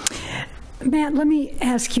 Matt, let me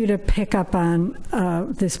ask you to pick up on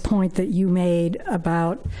this point that you made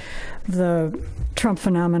about the Trump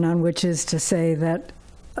phenomenon, which is to say that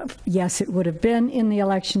yes, it would have been in the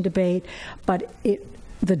election debate, but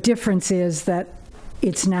the difference is that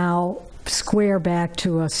it's now square back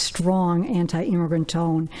to a strong anti-immigrant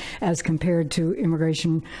tone as compared to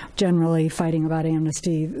immigration generally, fighting about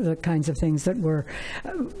amnesty, the kinds of things that were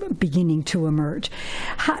beginning to emerge.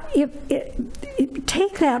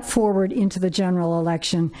 Take that forward into the general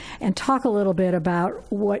election and talk a little bit about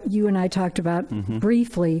what you and I talked about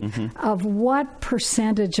briefly, of what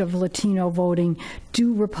percentage of Latino voting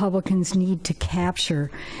do Republicans need to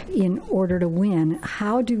capture in order to win?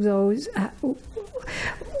 How do those...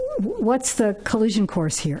 What's the collision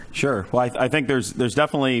course here? Sure. Well, I think there's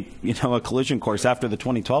definitely a collision course after the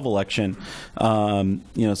 2012 election.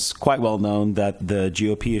 It's quite well known that the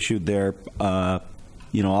GOP issued their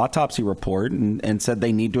autopsy report and said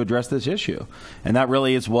they need to address this issue, and that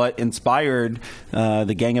really is what inspired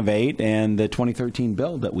the Gang of Eight and the 2013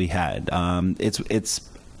 bill that we had. It's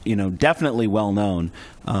definitely well known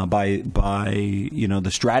by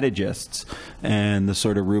the strategists and the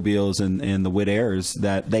sort of Rubios and the Witt heirs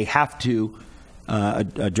that they have to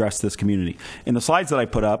address this community. In the slides that I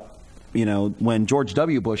put up, when George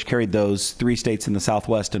W. Bush carried those 3 states in the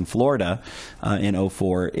Southwest and Florida in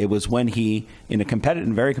 2004, it was when he, in a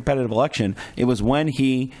very competitive election, it was when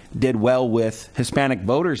he did well with Hispanic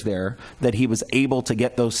voters there that he was able to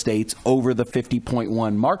get those states over the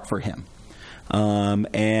 50.1 mark for him.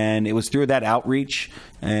 And it was through that outreach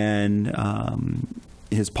and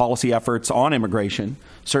his policy efforts on immigration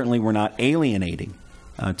certainly were not alienating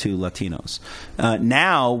to Latinos.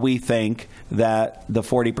 Now we think that the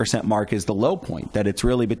 40% mark is the low point, that it's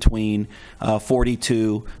really between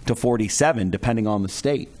 42 to 47, depending on the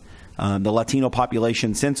state. The Latino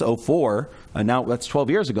population since 2004, now that's 12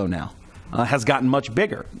 years ago now, has gotten much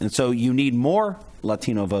bigger. And so you need more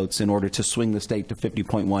Latino votes in order to swing the state to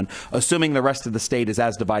 50.1, assuming the rest of the state is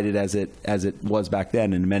as divided as it was back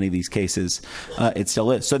then. And in many of these cases, it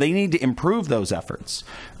still is. So they need to improve those efforts.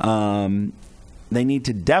 They need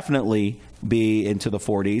to definitely be into the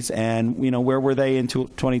 40s. And, where were they in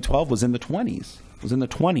 2012 was in the 20s. It was in the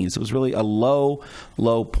 20s. It was really a low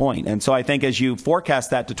point. And so I think as you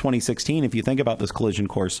forecast that to 2016, if you think about this collision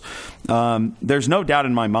course, there's no doubt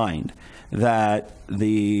in my mind that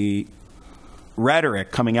the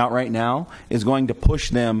rhetoric coming out right now is going to push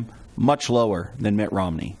them much lower than Mitt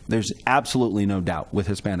Romney. There's absolutely no doubt with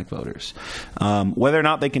Hispanic voters. Whether or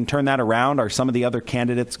not they can turn that around, are some of the other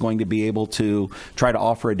candidates going to be able to try to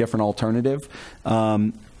offer a different alternative?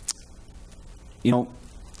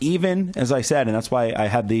 Even, as I said, and that's why I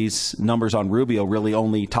had these numbers on Rubio really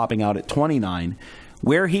only topping out at 29,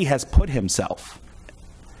 where he has put himself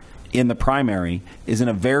in the primary is in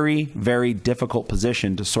a very, very difficult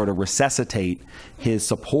position to sort of resuscitate his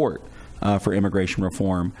support for immigration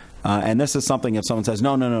reform. And this is something, if someone says,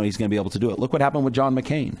 no, he's going to be able to do it. Look what happened with John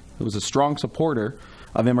McCain, who was a strong supporter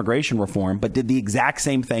of immigration reform, but did the exact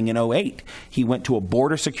same thing in 2008. He went to a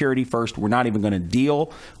border security first. We're not even going to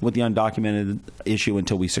deal with the undocumented issue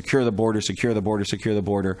until we secure the border.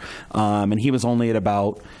 And he was only at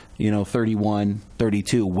about 31,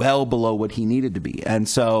 32, well below what he needed to be. And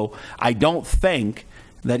so I don't think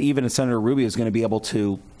that even Senator Rubio is going to be able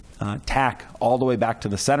to tack all the way back to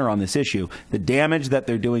the center on this issue. The damage that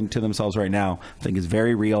they're doing to themselves right now, I think, is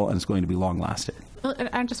very real, and it's going to be long-lasting. Well, and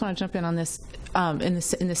I just want to jump in on this in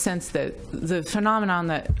the sense that the phenomenon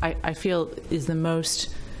that I feel is the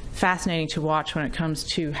most fascinating to watch when it comes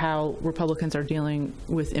to how Republicans are dealing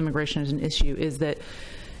with immigration as an issue is that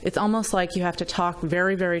it's almost like you have to talk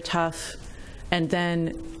very, very tough, and then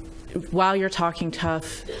while you're talking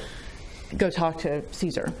tough, go talk to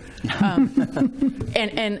Cesar.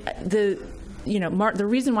 And the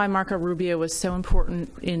reason why Marco Rubio was so important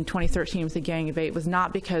in 2013 with the Gang of Eight was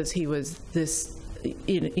not because he was this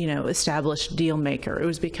established deal maker. It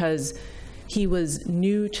was because he was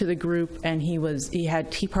new to the group, and he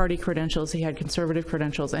had Tea Party credentials, he had conservative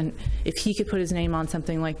credentials, and if he could put his name on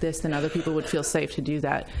something like this, then other people would feel safe to do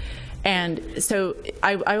that. And so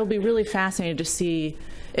I will be really fascinated to see.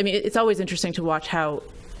 I mean, it's always interesting to watch how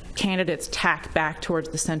candidates tack back towards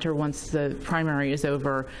the center once the primary is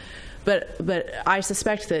over. But I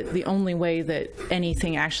suspect that the only way that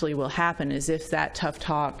anything actually will happen is if that tough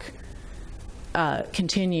talk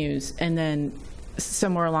continues, and then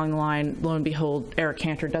somewhere along the line, lo and behold, Eric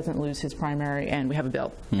Cantor doesn't lose his primary, and we have a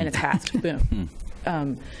bill, and it's passed. Boom.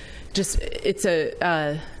 I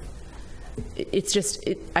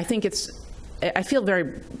feel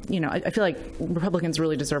like Republicans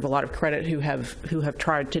really deserve a lot of credit who have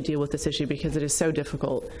tried to deal with this issue, because it is so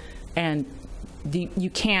difficult, and you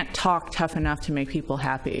can't talk tough enough to make people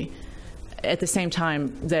happy. At the same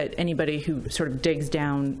time that anybody who sort of digs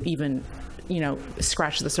down, even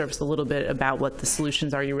scratches the surface a little bit about what the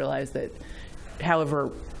solutions are, you realize that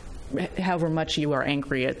however much you are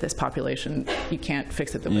angry at this population, you can't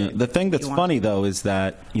fix it the way the thing that's funny, though, is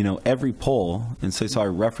that every poll, and so I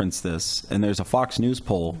referenced this, and there's a Fox News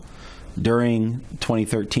poll during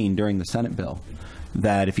 2013 during the Senate bill,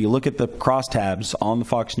 that if you look at the crosstabs on the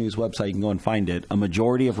Fox News website, you can go and find it, a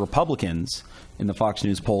majority of Republicans in the Fox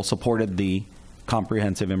News poll supported the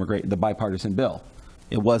the bipartisan bill.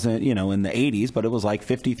 It wasn't, in the 80s, but it was like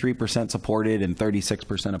 53% supported and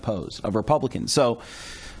 36% opposed of Republicans. So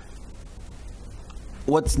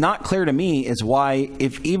what's not clear to me is why,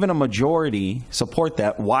 if even a majority support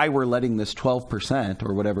that, why we're letting this 12%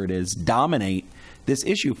 or whatever it is dominate this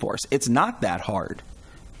issue for us. It's not that hard.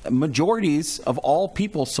 Majorities of all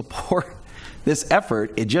people support this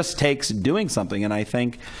effort. It just takes doing something. And I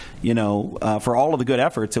think, for all of the good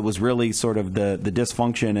efforts, it was really sort of the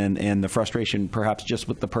dysfunction and the frustration, perhaps just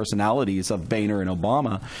with the personalities of Boehner and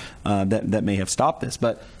Obama, that may have stopped this.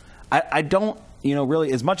 But I don't,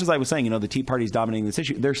 really, as much as I was saying, the Tea Party is dominating this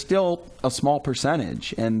issue, they're still a small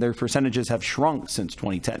percentage, and their percentages have shrunk since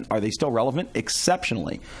 2010. Are they still relevant?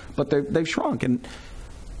 Exceptionally. But they've shrunk. And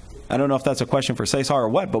I don't know if that's a question for Cesar or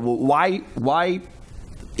what, but why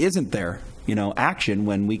isn't there action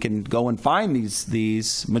when we can go and find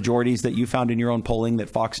these majorities that you found in your own polling, that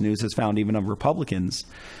Fox News has found even of Republicans?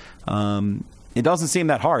 It doesn't seem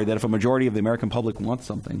that hard, that if a majority of the American public wants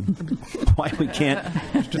something, why we can't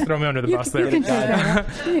just throw me under the bus there.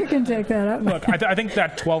 You can take that up. Look, I think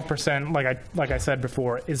that 12%, like I said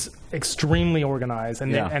before, is extremely organized,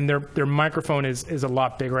 and their microphone is a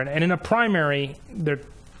lot bigger. And in a primary,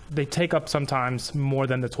 they take up sometimes more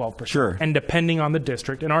than the 12%. Sure. And depending on the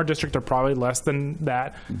district, in our district, they're probably less than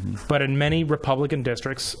that. Mm-hmm. But in many Republican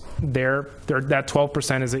districts, that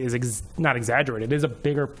 12% is not exaggerated. It is a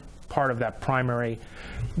bigger part of that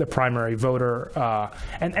the primary voter.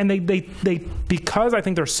 And they because I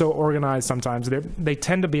think they're so organized sometimes, they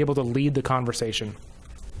tend to be able to lead the conversation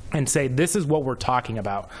and say, this is what we're talking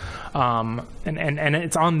about. And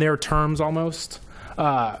it's on their terms almost,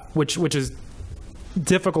 which is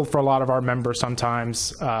difficult for a lot of our members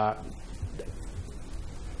sometimes to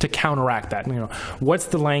counteract that. What's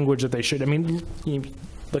the language that they should? I mean,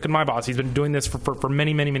 look at my boss. He's been doing this for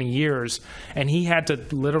many, many, many years, and he had to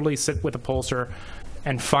literally sit with a pollster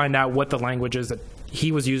and find out what the language is that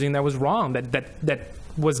he was using that was wrong, that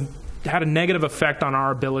had a negative effect on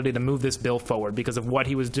our ability to move this bill forward because of what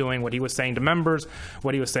he was doing, what he was saying to members,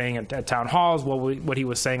 what he was saying at town halls, what he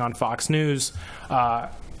was saying on Fox News.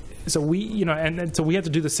 we had to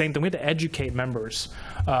do the same thing. We had to educate members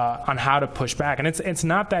on how to push back, and it's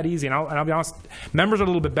not that easy. And I'll be honest, members are a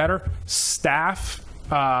little bit better. Staff,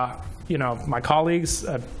 my colleagues,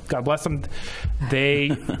 God bless them, they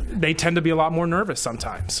tend to be a lot more nervous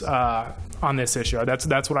sometimes on this issue.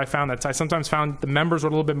 That's what I found. I sometimes found the members were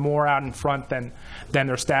a little bit more out in front than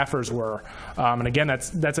their staffers were. And again,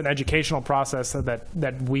 that's an educational process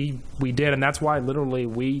that we did, and that's why literally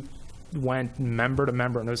we went member to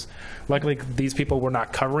member, and luckily these people were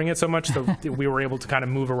not covering it so much, so we were able to kind of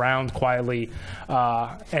move around quietly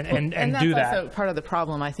and that's do that. Also part of the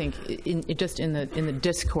problem, I think, in the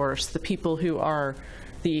discourse, the people who are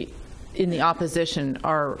in the opposition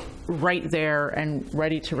are right there and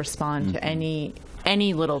ready to respond to any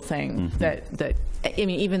little thing that I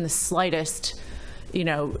mean, even the slightest,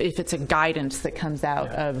 if it's a guidance that comes out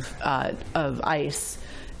of ICE.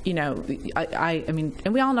 I mean,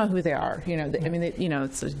 and we all know who they are.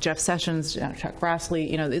 It's Jeff Sessions, Chuck Grassley.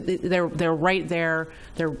 They're right there.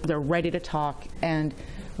 They're ready to talk. And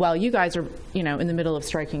while you guys are, in the middle of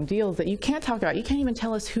striking deals that you can't talk about, you can't even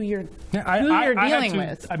tell us who you're dealing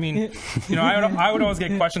with. I mean, I would always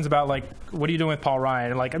get questions about like, what are you doing with Paul Ryan?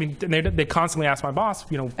 And like, I mean, they constantly ask my boss.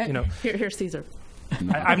 Here's Cesar.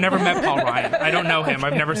 I've never met Paul Ryan. I don't know him.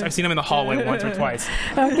 I've seen him in the hallway once or twice.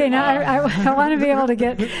 Okay, now I want to be able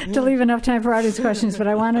to leave enough time for audience questions, but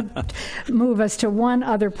I want to move us to one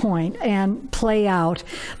other point and play out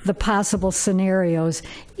the possible scenarios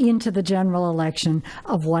into the general election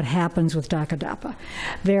of what happens with DACA-DAPA.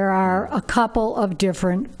 There are a couple of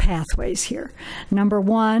different pathways here. Number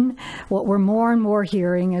one, what we're more and more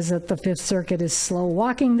hearing is that the Fifth Circuit is slow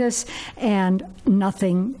walking this and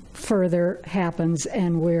nothing further happens,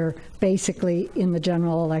 and we're basically in the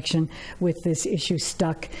general election with this issue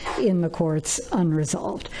stuck in the courts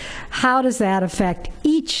unresolved. How does that affect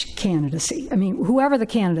each candidacy? I mean, whoever the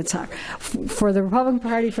candidates are. For the Republican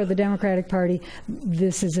Party, for the Democratic Party,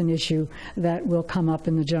 this is an issue that will come up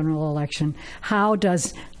in the general election. How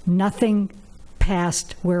does nothing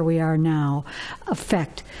past where we are now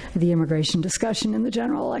affect the immigration discussion in the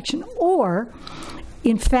general election? Or,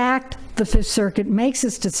 in fact, the Fifth Circuit makes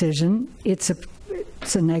its decision. It's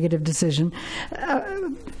a negative decision,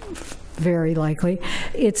 very likely.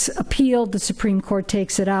 It's appealed. The Supreme Court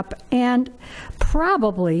takes it up and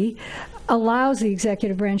probably allows the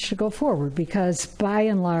executive branch to go forward, because by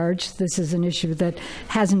and large, this is an issue that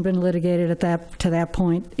hasn't been litigated to that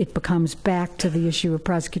point. It becomes back to the issue of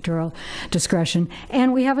prosecutorial discretion.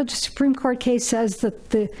 And we have a Supreme Court case says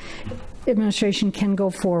that the administration can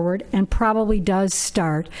go forward and probably does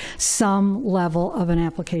start some level of an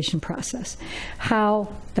application process.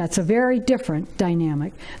 That's a very different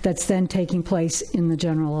dynamic that's then taking place in the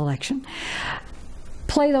general election.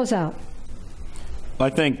 Play those out.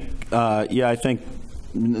 I think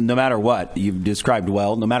no matter what, you've described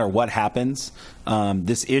well, no matter what happens,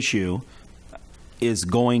 this issue is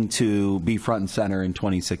going to be front and center in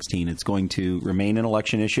 2016. It's going to remain an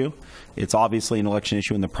election issue. It's obviously an election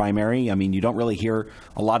issue in the primary. I mean, you don't really hear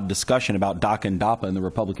a lot of discussion about DACA and DAPA in the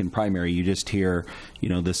Republican primary. You just hear,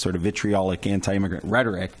 this sort of vitriolic anti-immigrant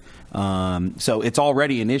rhetoric. So it's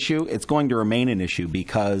already an issue. It's going to remain an issue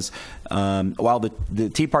because while the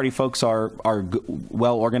Tea Party folks are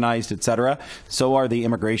well organized, et cetera, so are the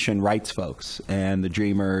immigration rights folks and the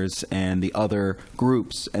Dreamers and the other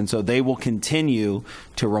groups. And so they will continue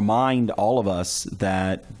to remind all of us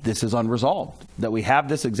that this is unresolved, that we have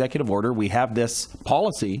this executive order, we have this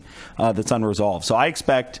policy that's unresolved. So I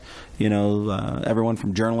expect, everyone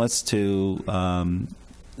from journalists to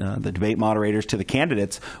the debate moderators to the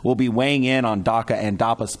candidates will be weighing in on DACA and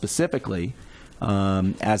DAPA specifically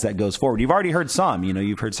as that goes forward. You've already heard some.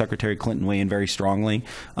 You've heard Secretary Clinton weigh in very strongly.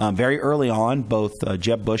 Very early on, both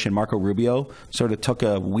Jeb Bush and Marco Rubio sort of took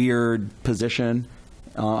a weird position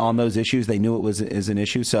on those issues. They knew it is an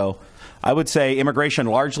issue. So I would say immigration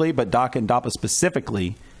largely, but DACA and DAPA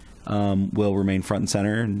specifically will remain front and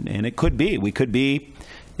center. And it could be. We could be,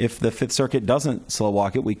 if the Fifth Circuit doesn't slow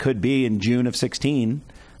walk it, we could be in June of 2016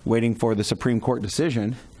 waiting for the Supreme Court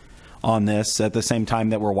decision on this at the same time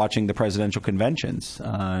that we're watching the presidential conventions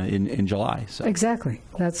in July. So exactly.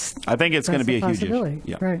 I think it's going to be a huge issue.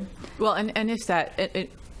 Yeah. Right. Well, and if that,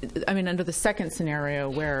 under the second scenario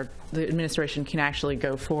where the administration can actually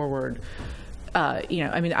go forward,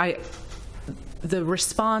 the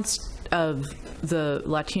response of the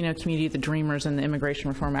Latino community, the Dreamers, and the immigration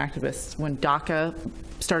reform activists when DACA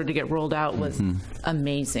started to get rolled out was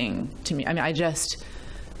amazing to me. I mean,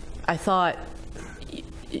 I thought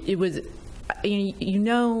it was,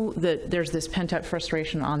 that there's this pent-up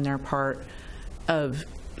frustration on their part of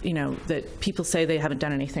that people say they haven't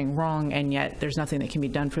done anything wrong, and yet there's nothing that can be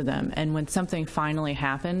done for them. And when something finally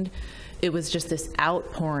happened, it was just this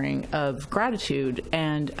outpouring of gratitude.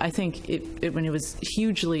 And I think when it was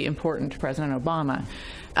hugely important to President Obama,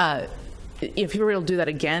 if he were able to do that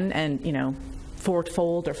again and,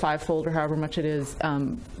 fourfold or fivefold or however much it is,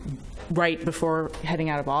 right before heading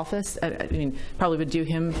out of office, I mean, probably would do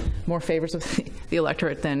him more favors with the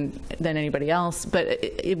electorate than anybody else. But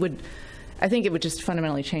I think it would just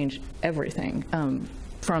fundamentally change everything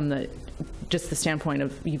from the standpoint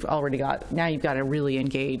of you've got a really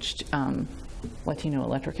engaged Latino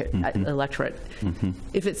electorate. Mm-hmm.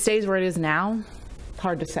 If it stays where it is now,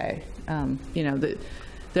 hard to say.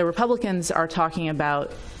 The Republicans are talking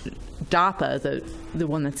about DAPA, the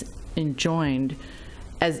one that's enjoined,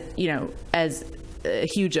 as a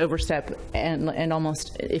huge overstep and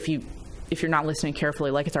almost if you're not listening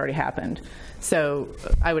carefully, like it's already happened. So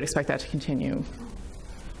I would expect that to continue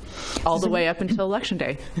all the way up until Election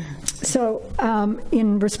Day. So,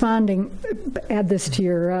 in responding, add this to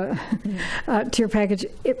your package.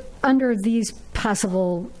 Under these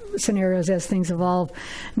possible scenarios as things evolve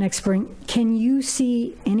next spring, can you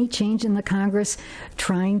see any change in the Congress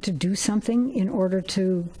trying to do something in order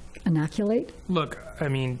to inoculate? Look, I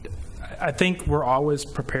mean, I think we're always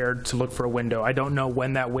prepared to look for a window. I don't know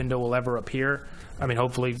when that window will ever appear. I mean,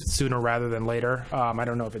 hopefully sooner rather than later. I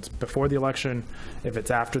don't know if it's before the election, if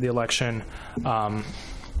it's after the election.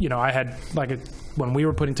 I had, when we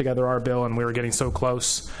were putting together our bill and we were getting so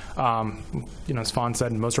close, as Fawn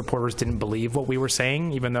said, most reporters didn't believe what we were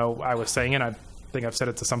saying, even though I was saying it. I think I've said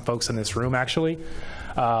it to some folks in this room, actually.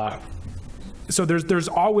 So there's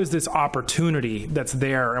always this opportunity that's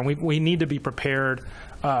there, and we need to be prepared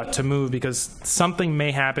to move, because something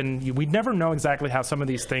may happen. We never know exactly how some of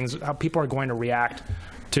these things, how people are going to react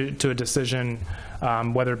to a decision,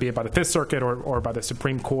 whether it be by the Fifth Circuit or by the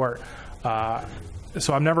Supreme Court.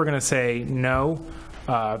 So I'm never going to say no.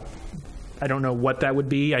 I don't know what that would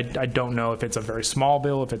be. I don't know if it's a very small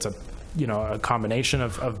bill, if it's a combination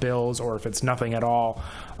of bills, or if it's nothing at all.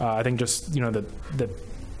 I think just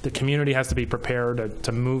the community has to be prepared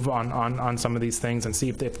to move on some of these things and see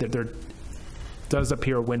if there does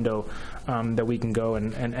appear a window that we can go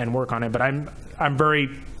and work on it. But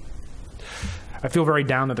I feel very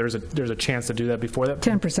down that there's a chance to do that before that.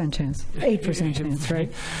 10% chance, 8% chance,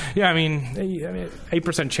 right? Yeah, I mean,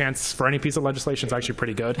 8% chance for any piece of legislation is actually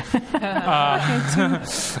pretty good.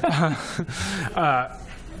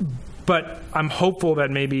 But I'm hopeful that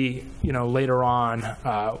maybe later on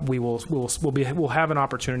we'll have an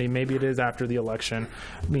opportunity. Maybe it is after the election.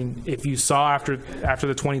 I mean, if you saw after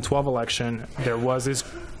the 2012 election, there was this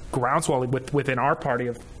groundswell within our party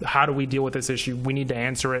of how do we deal with this issue? We need to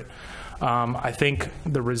answer it. I think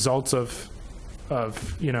the results of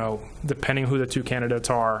depending who the two candidates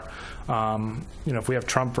are, if we have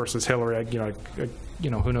Trump versus Hillary,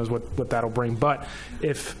 who knows what that'll bring. But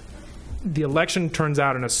if the election turns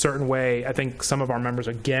out in a certain way, I think some of our members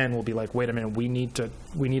again will be like, wait a minute, we need to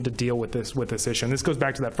deal with this issue. And this goes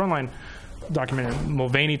back to that Frontline document.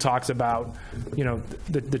 Mulvaney talks about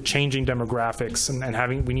the changing demographics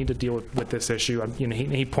and we need to deal with this issue.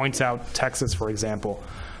 He points out Texas, for example.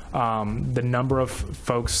 The number of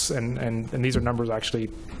folks, and these are numbers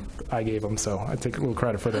actually I gave them, so I take a little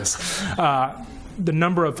credit for this. The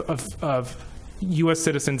number of U.S.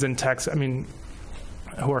 citizens in Texas,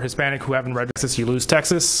 who are Hispanic who haven't registered, you lose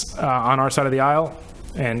Texas on our side of the aisle,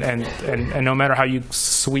 and no matter how you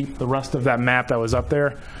sweep the rest of that map that was up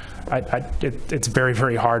there, it's very,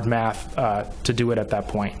 very hard math to do it at that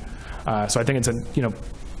point. So I think it's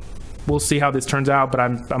we'll see how this turns out, but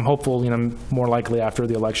I'm hopeful, more likely after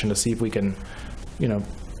the election to see if we can,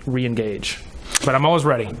 re-engage. But I'm always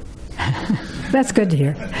ready. That's good to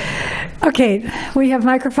hear. Okay, we have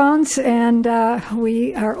microphones, and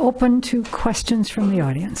we are open to questions from the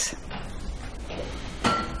audience.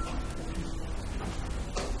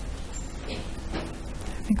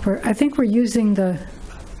 I think we're using the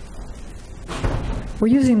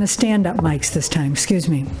stand-up mics this time. Excuse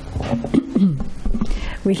me.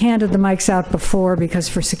 We handed the mics out before because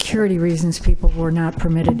for security reasons people were not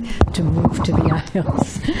permitted to move to the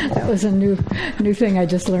aisles. That was a new thing I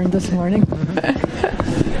just learned this morning.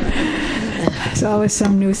 There's always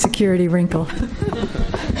some new security wrinkle.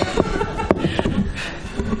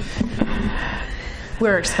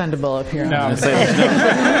 We're expendable up here. No, there's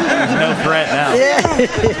no threat now. Yeah.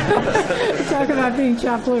 Talk about being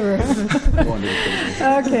chopped liver.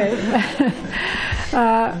 Okay.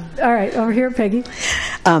 All right, over here, Peggy.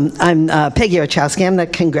 I'm Peggy Ochowski. I'm the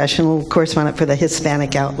congressional correspondent for the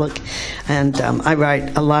Hispanic Outlook, and I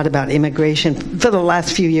write a lot about immigration for the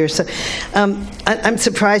last few years. So I'm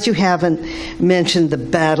surprised you haven't mentioned the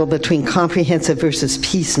battle between comprehensive versus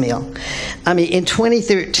piecemeal. I mean, in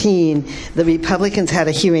 2013, the Republicans had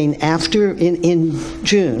a hearing in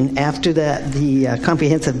June, after the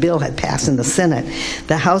comprehensive bill had passed in the Senate.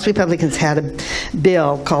 The House Republicans had a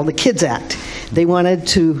bill called the Kids Act. They wanted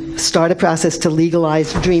to start a process to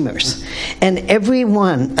legalize Dreamers. And every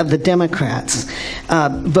one of the Democrats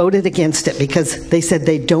voted against it because they said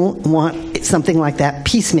they don't want something like that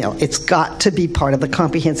piecemeal. It's got to be part of the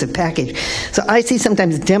comprehensive package. So I see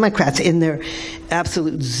sometimes Democrats, in their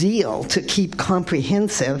absolute zeal to keep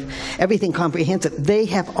everything comprehensive, they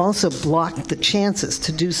have also blocked the chances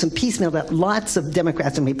to do some piecemeal that lots of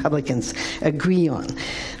Democrats and Republicans agree on.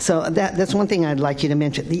 So that's one thing I'd like you to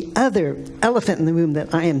mention. The other elephant in the room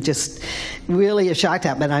that I am just really shocked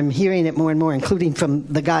at, but I'm hearing it more and more, including from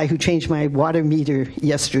the guy who changed my water meter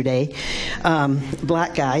yesterday,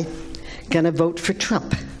 black guy, gonna vote for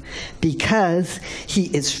Trump because he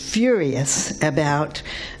is furious about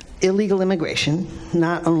illegal immigration,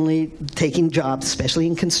 not only taking jobs, especially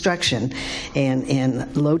in construction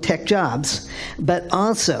and low-tech jobs, but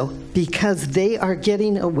also because they are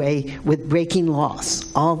getting away with breaking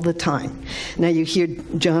laws all the time. Now you hear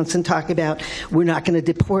Johnson talk about we're not going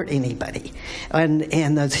to deport anybody, and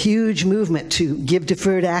there's huge movement to give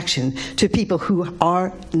deferred action to people who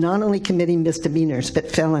are not only committing misdemeanors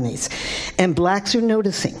but felonies. And blacks are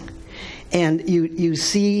noticing. And you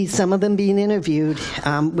see some of them being interviewed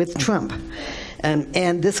with Trump.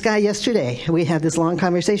 And this guy yesterday, we had this long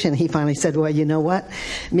conversation. He finally said, well, you know what?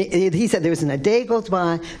 He said there isn't a day goes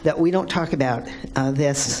by that we don't talk about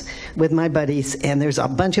this with my buddies. And there's a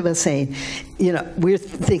bunch of us saying, we're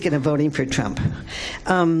thinking of voting for Trump.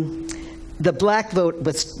 The black vote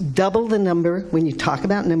was double the number. When you talk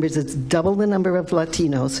about numbers, it's double the number of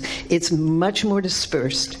Latinos. It's much more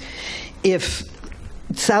dispersed. If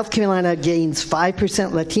South Carolina gains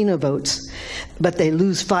 5% Latino votes, but they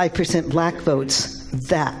lose 5% black votes,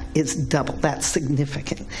 that is double. That's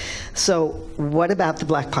significant. So what about the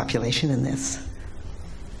black population in this?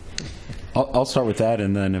 I'll start with that,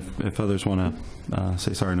 and then if others want to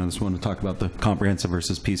say sorry, and others want to talk about the comprehensive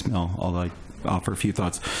versus piecemeal, I'll offer a few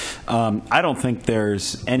thoughts. I don't think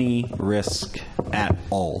there's any risk at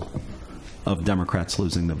all of Democrats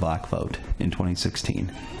losing the black vote in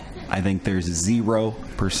 2016. I think there's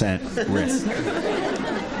 0% risk.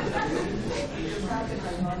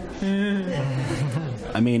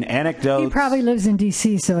 I mean, anecdotes. He probably lives in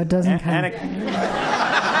D.C., so it doesn't count.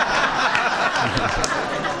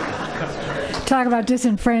 Talk about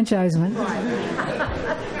disenfranchisement.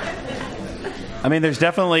 I mean, there's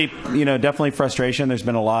definitely frustration. There's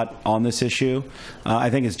been a lot on this issue. I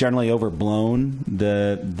think it's generally overblown,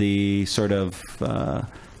 the sort of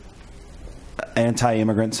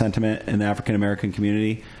anti-immigrant sentiment in the African-American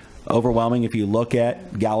community. Overwhelming. If you look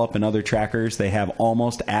at Gallup and other trackers, they have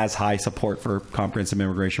almost as high support for comprehensive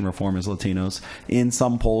immigration reform as Latinos. In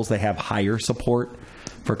some polls, they have higher support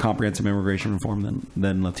for comprehensive immigration reform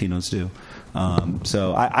than Latinos do.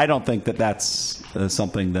 So I don't think that's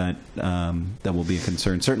something that will be a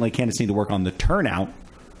concern. Certainly, candidates need to work on the turnout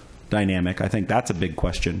dynamic. I think that's a big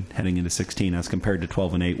question heading into 16 as compared to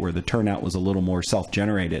 12 and 8, where the turnout was a little more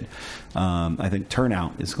self-generated. I think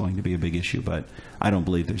turnout is going to be a big issue, but I don't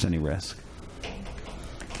believe there's any risk.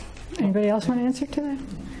 Anybody else want to answer to that?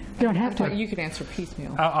 You don't have to. You could answer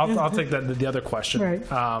piecemeal. I'll take the other question. Right.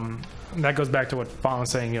 That goes back to what Fawn was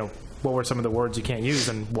saying. What were some of the words you can't use,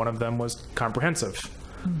 and one of them was comprehensive.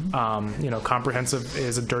 Mm-hmm. Comprehensive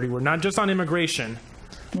is a dirty word, not just on immigration.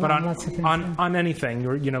 But on anything,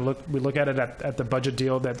 we look at it at the budget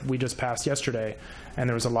deal that we just passed yesterday, and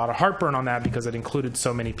there was a lot of heartburn on that because it included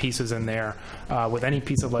so many pieces in there. With any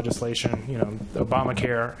piece of legislation,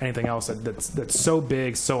 Obamacare, anything else that's so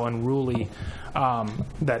big, so unruly,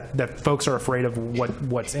 that folks are afraid of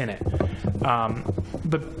what's in it.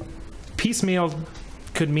 But piecemeal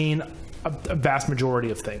could mean a vast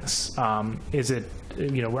majority of things. Is it?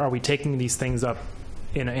 Are we taking these things up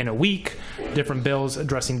in a week, different bills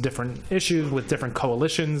addressing different issues with different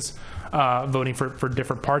coalitions, voting for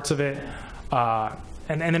different parts of it.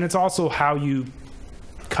 And then it's also how you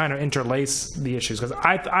kind of interlace the issues. Because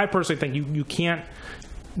I personally think you can't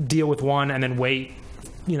deal with one and then wait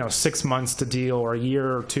 6 months to deal, or a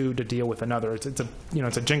year or two to deal with another. It's a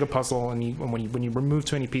Jenga puzzle, and when you remove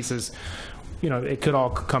too many pieces, it could all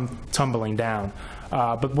come tumbling down.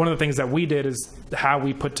 But one of the things that we did is how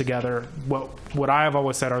we put together what I have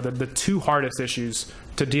always said are the two hardest issues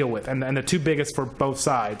to deal with, and the two biggest for both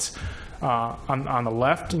sides. On the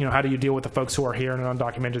left, how do you deal with the folks who are here in an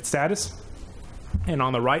undocumented status? And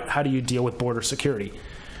on the right, how do you deal with border security?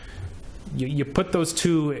 You put those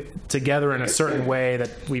two together in a certain way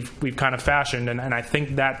that we've kind of fashioned, and I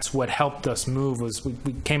think that's what helped us move. Was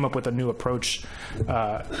we came up with a new approach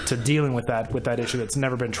to dealing with that issue that's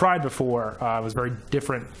never been tried before. It was very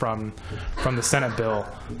different from the Senate bill.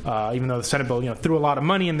 Even though the Senate bill threw a lot of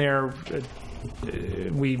money in there,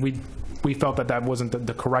 we felt that wasn't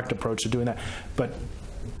the correct approach to doing that. But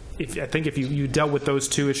I think if you dealt with those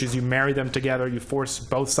two issues, you marry them together, you force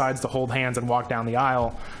both sides to hold hands and walk down the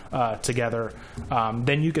aisle together,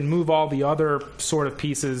 then you can move all the other sort of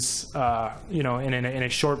pieces, in a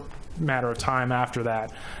short matter of time after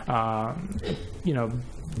that.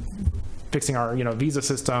 Fixing our visa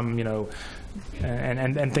system,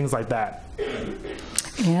 and things like that.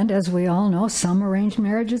 And as we all know, some arranged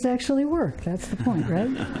marriages actually work. That's the point, right?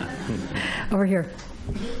 Over here.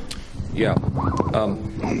 Yeah.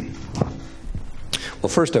 Well,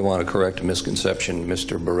 first I want to correct a misconception.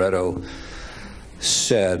 Mr. Barreto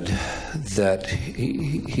said that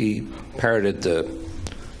he parroted the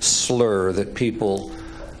slur that people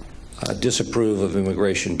disapprove of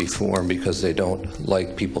immigration reform because they don't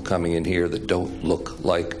like people coming in here that don't look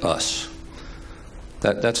like us.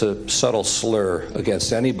 That's a subtle slur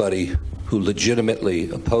against anybody who legitimately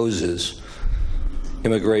opposes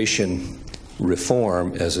immigration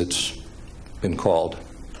reform, as it's been called.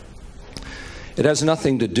 It has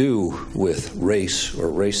nothing to do with race or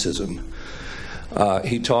racism.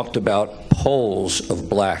 He talked about polls of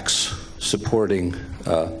blacks supporting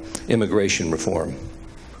immigration reform.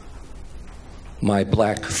 My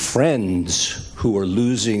black friends who are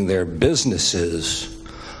losing their businesses,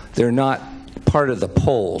 they're not part of the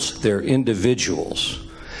polls, they're individuals.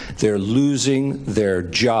 They're losing their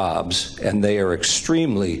jobs, and they are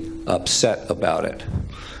extremely upset about it.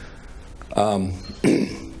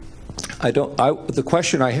 The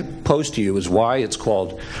question I pose to you is why it's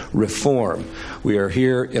called reform. We are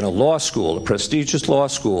here in a law school, a prestigious law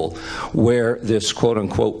school, where this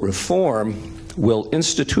quote-unquote reform will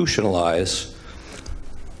institutionalize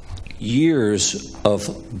years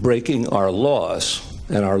of breaking our laws,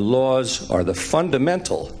 and our laws are the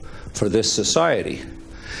fundamental for this society.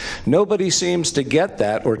 Nobody seems to get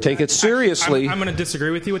that or take it seriously. I'm going to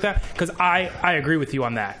disagree with you with that, because I agree with you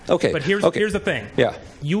on that. Okay. But here's the thing. Yeah.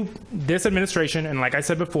 This administration, and like I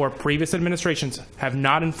said before, previous administrations have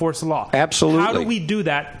not enforced the law. Absolutely. How do we do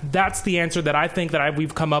that? That's the answer that I think that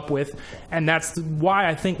we've come up with, and that's why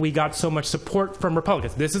I think we got so much support from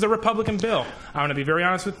Republicans. This is a Republican bill. I want to be very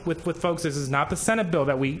honest with folks. This is not the Senate bill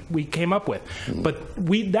that we came up with. But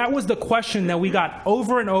that was the question that we got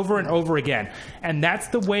over and over and over again. And that's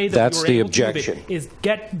the way that we were able to do it, is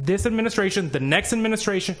get this administration, the next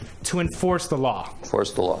administration, to enforce the law.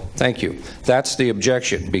 Enforce the law. Thank you. That's the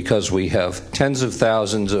objection, because we have tens of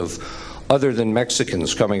thousands of other than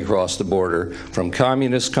Mexicans coming across the border from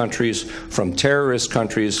communist countries, from terrorist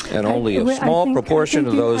countries, and only a small proportion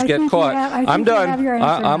of those get caught. I'm done.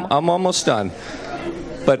 I'm almost done.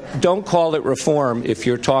 But don't call it reform if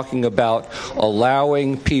you're talking about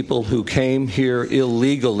allowing people who came here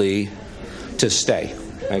illegally to stay.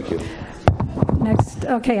 Thank you. Next,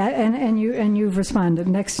 okay, and you've responded.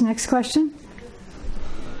 Next question.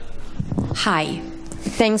 Hi.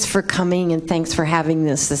 Thanks for coming, and thanks for having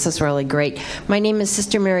this. This is really great. My name is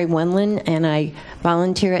Sister Mary Wendland, and I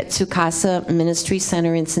volunteer at Tsukasa Ministry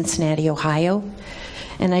Center in Cincinnati, Ohio.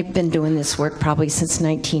 And I've been doing this work probably since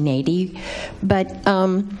 1980. But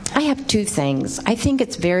I have two things. I think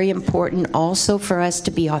it's very important also for us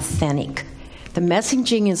to be authentic. The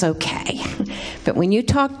messaging is okay, but when you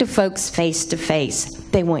talk to folks face to face,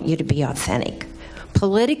 they want you to be authentic.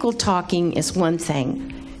 Political talking is one thing.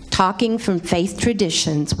 Talking from faith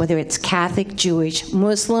traditions, whether it's Catholic, Jewish,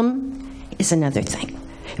 Muslim, is another thing.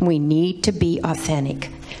 And we need to be authentic.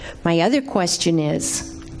 My other question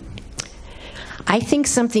is, I think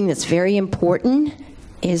something that's very important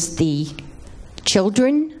is the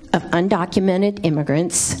children of undocumented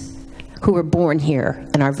immigrants who were born here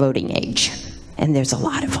and are voting age. And there's a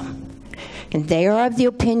lot of them. And they are of the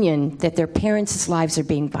opinion that their parents' lives are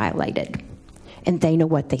being violated. And they know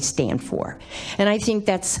what they stand for. And I think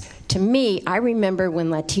that's, to me, I remember when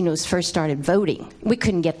Latinos first started voting, we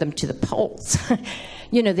couldn't get them to the polls.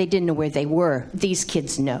 They didn't know where they were. These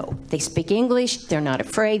kids know. They speak English, they're not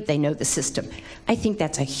afraid, they know the system. I think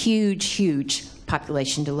that's a huge, huge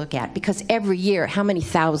population to look at, because every year, how many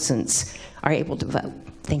thousands are able to vote?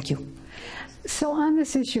 Thank you. So on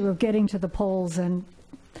this issue of getting to the polls and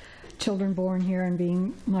children born here and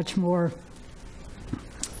being much more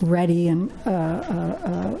ready and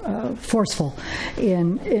forceful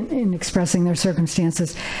in expressing their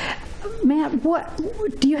circumstances. Matt,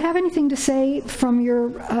 what do you have anything to say from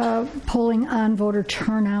your polling on voter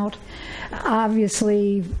turnout?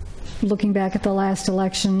 Obviously, looking back at the last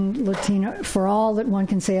election, Latino, for all that one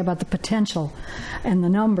can say about the potential and the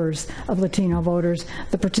numbers of Latino voters,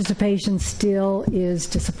 the participation still is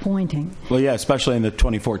disappointing. Well, yeah, especially in the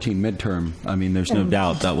 2014 midterm. I mean, there's no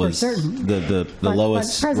doubt that was the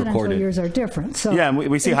lowest but presidential recorded. Years are different. So yeah, and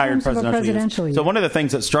we see higher presidential years. So one of the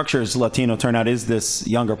things that structures Latino turnout is this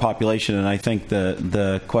younger population, and I think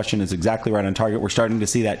the question is exactly right on target. We're starting to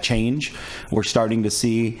see that change. We're starting to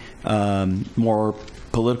see more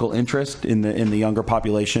political interest in the younger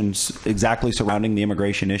populations exactly surrounding the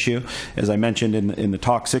immigration issue. As I mentioned in the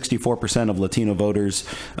talk, 64% of Latino voters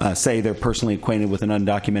say they're personally acquainted with an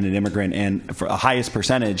undocumented immigrant, and for a highest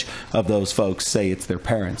percentage of those folks say it's their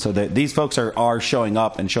parents. So these folks are showing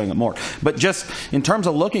up and showing up more. But just in terms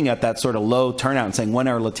of looking at that sort of low turnout and saying when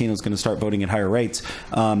are Latinos going to start voting at higher rates,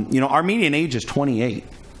 our median age is 28.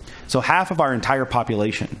 So half of our entire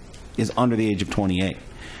population is under the age of 28.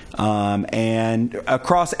 And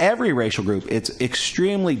across every racial group, it's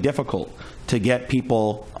extremely difficult to get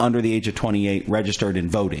people under the age of 28 registered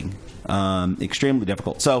and voting. Extremely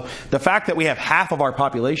difficult. So the fact that we have half of our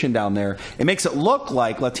population down there, it makes it look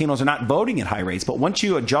like Latinos are not voting at high rates. But once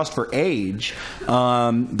you adjust for age,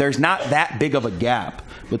 there's not that big of a gap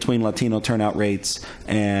between Latino turnout rates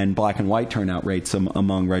and black and white turnout rates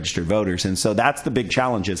among registered voters. And so that's the big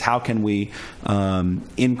challenge, is how can we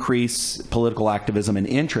increase political activism and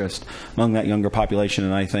interest among that younger population.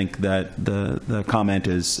 And I think that the comment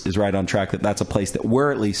is right on track, that's a place that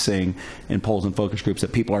we're at least seeing in polls and focus groups,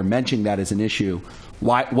 that people are mentioning that as an issue.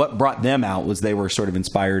 What brought them out was they were sort of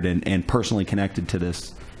inspired and personally connected to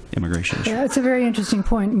this immigration issue. Yeah, it's a very interesting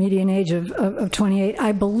point, median age of 28.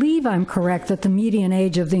 I believe I'm correct that the median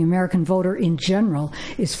age of the American voter in general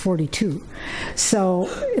is 42. So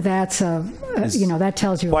that's that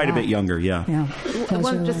tells you quite a bit younger, yeah.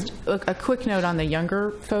 Just a quick note on the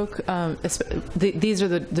younger folk. These are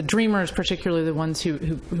the dreamers, particularly the ones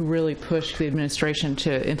who really pushed the administration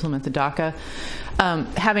to implement the DACA.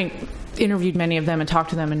 Having interviewed many of them and talked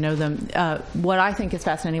to them and know them, what I think is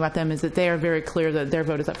fascinating about them is that they are very clear that their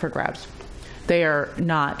vote is up for grabs. They are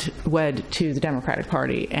not wed to the Democratic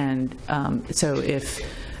Party, and so if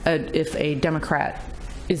a Democrat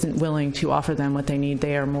isn't willing to offer them what they need,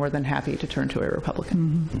 they are more than happy to turn to a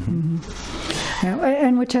Republican. Mm-hmm. Mm-hmm. Yeah,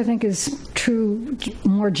 and which I think is true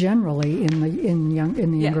more generally in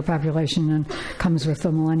the younger population, and comes with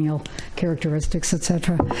the millennial characteristics,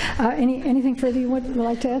 etc. Anything further you would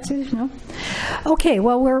like to add, Cesar? No? Okay,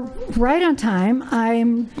 well, we're right on time.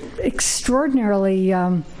 I'm extraordinarily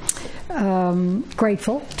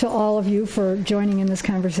grateful to all of you for joining in this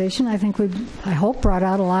conversation. I think I hope, brought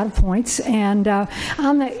out a lot of points. And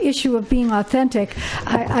on the issue of being authentic,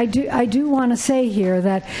 I do want to say here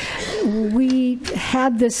that we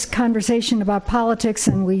had this conversation about politics,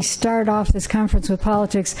 and we started off this conference with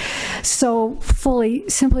politics so fully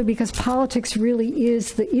simply because politics really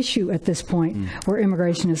is the issue at this point where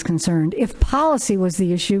immigration is concerned. If policy was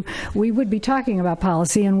the issue, we would be talking about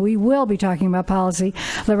policy, and we will be talking about policy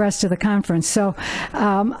the rest of the conference. So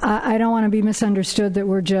I don't want to be misunderstood that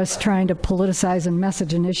we're just trying to politicize and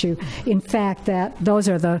message an issue. In fact, that those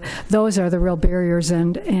are the real barriers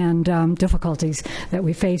and difficulties that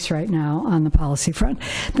we face right now on the policy front.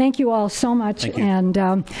 Thank you all so much. And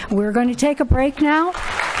we're going to take a break now.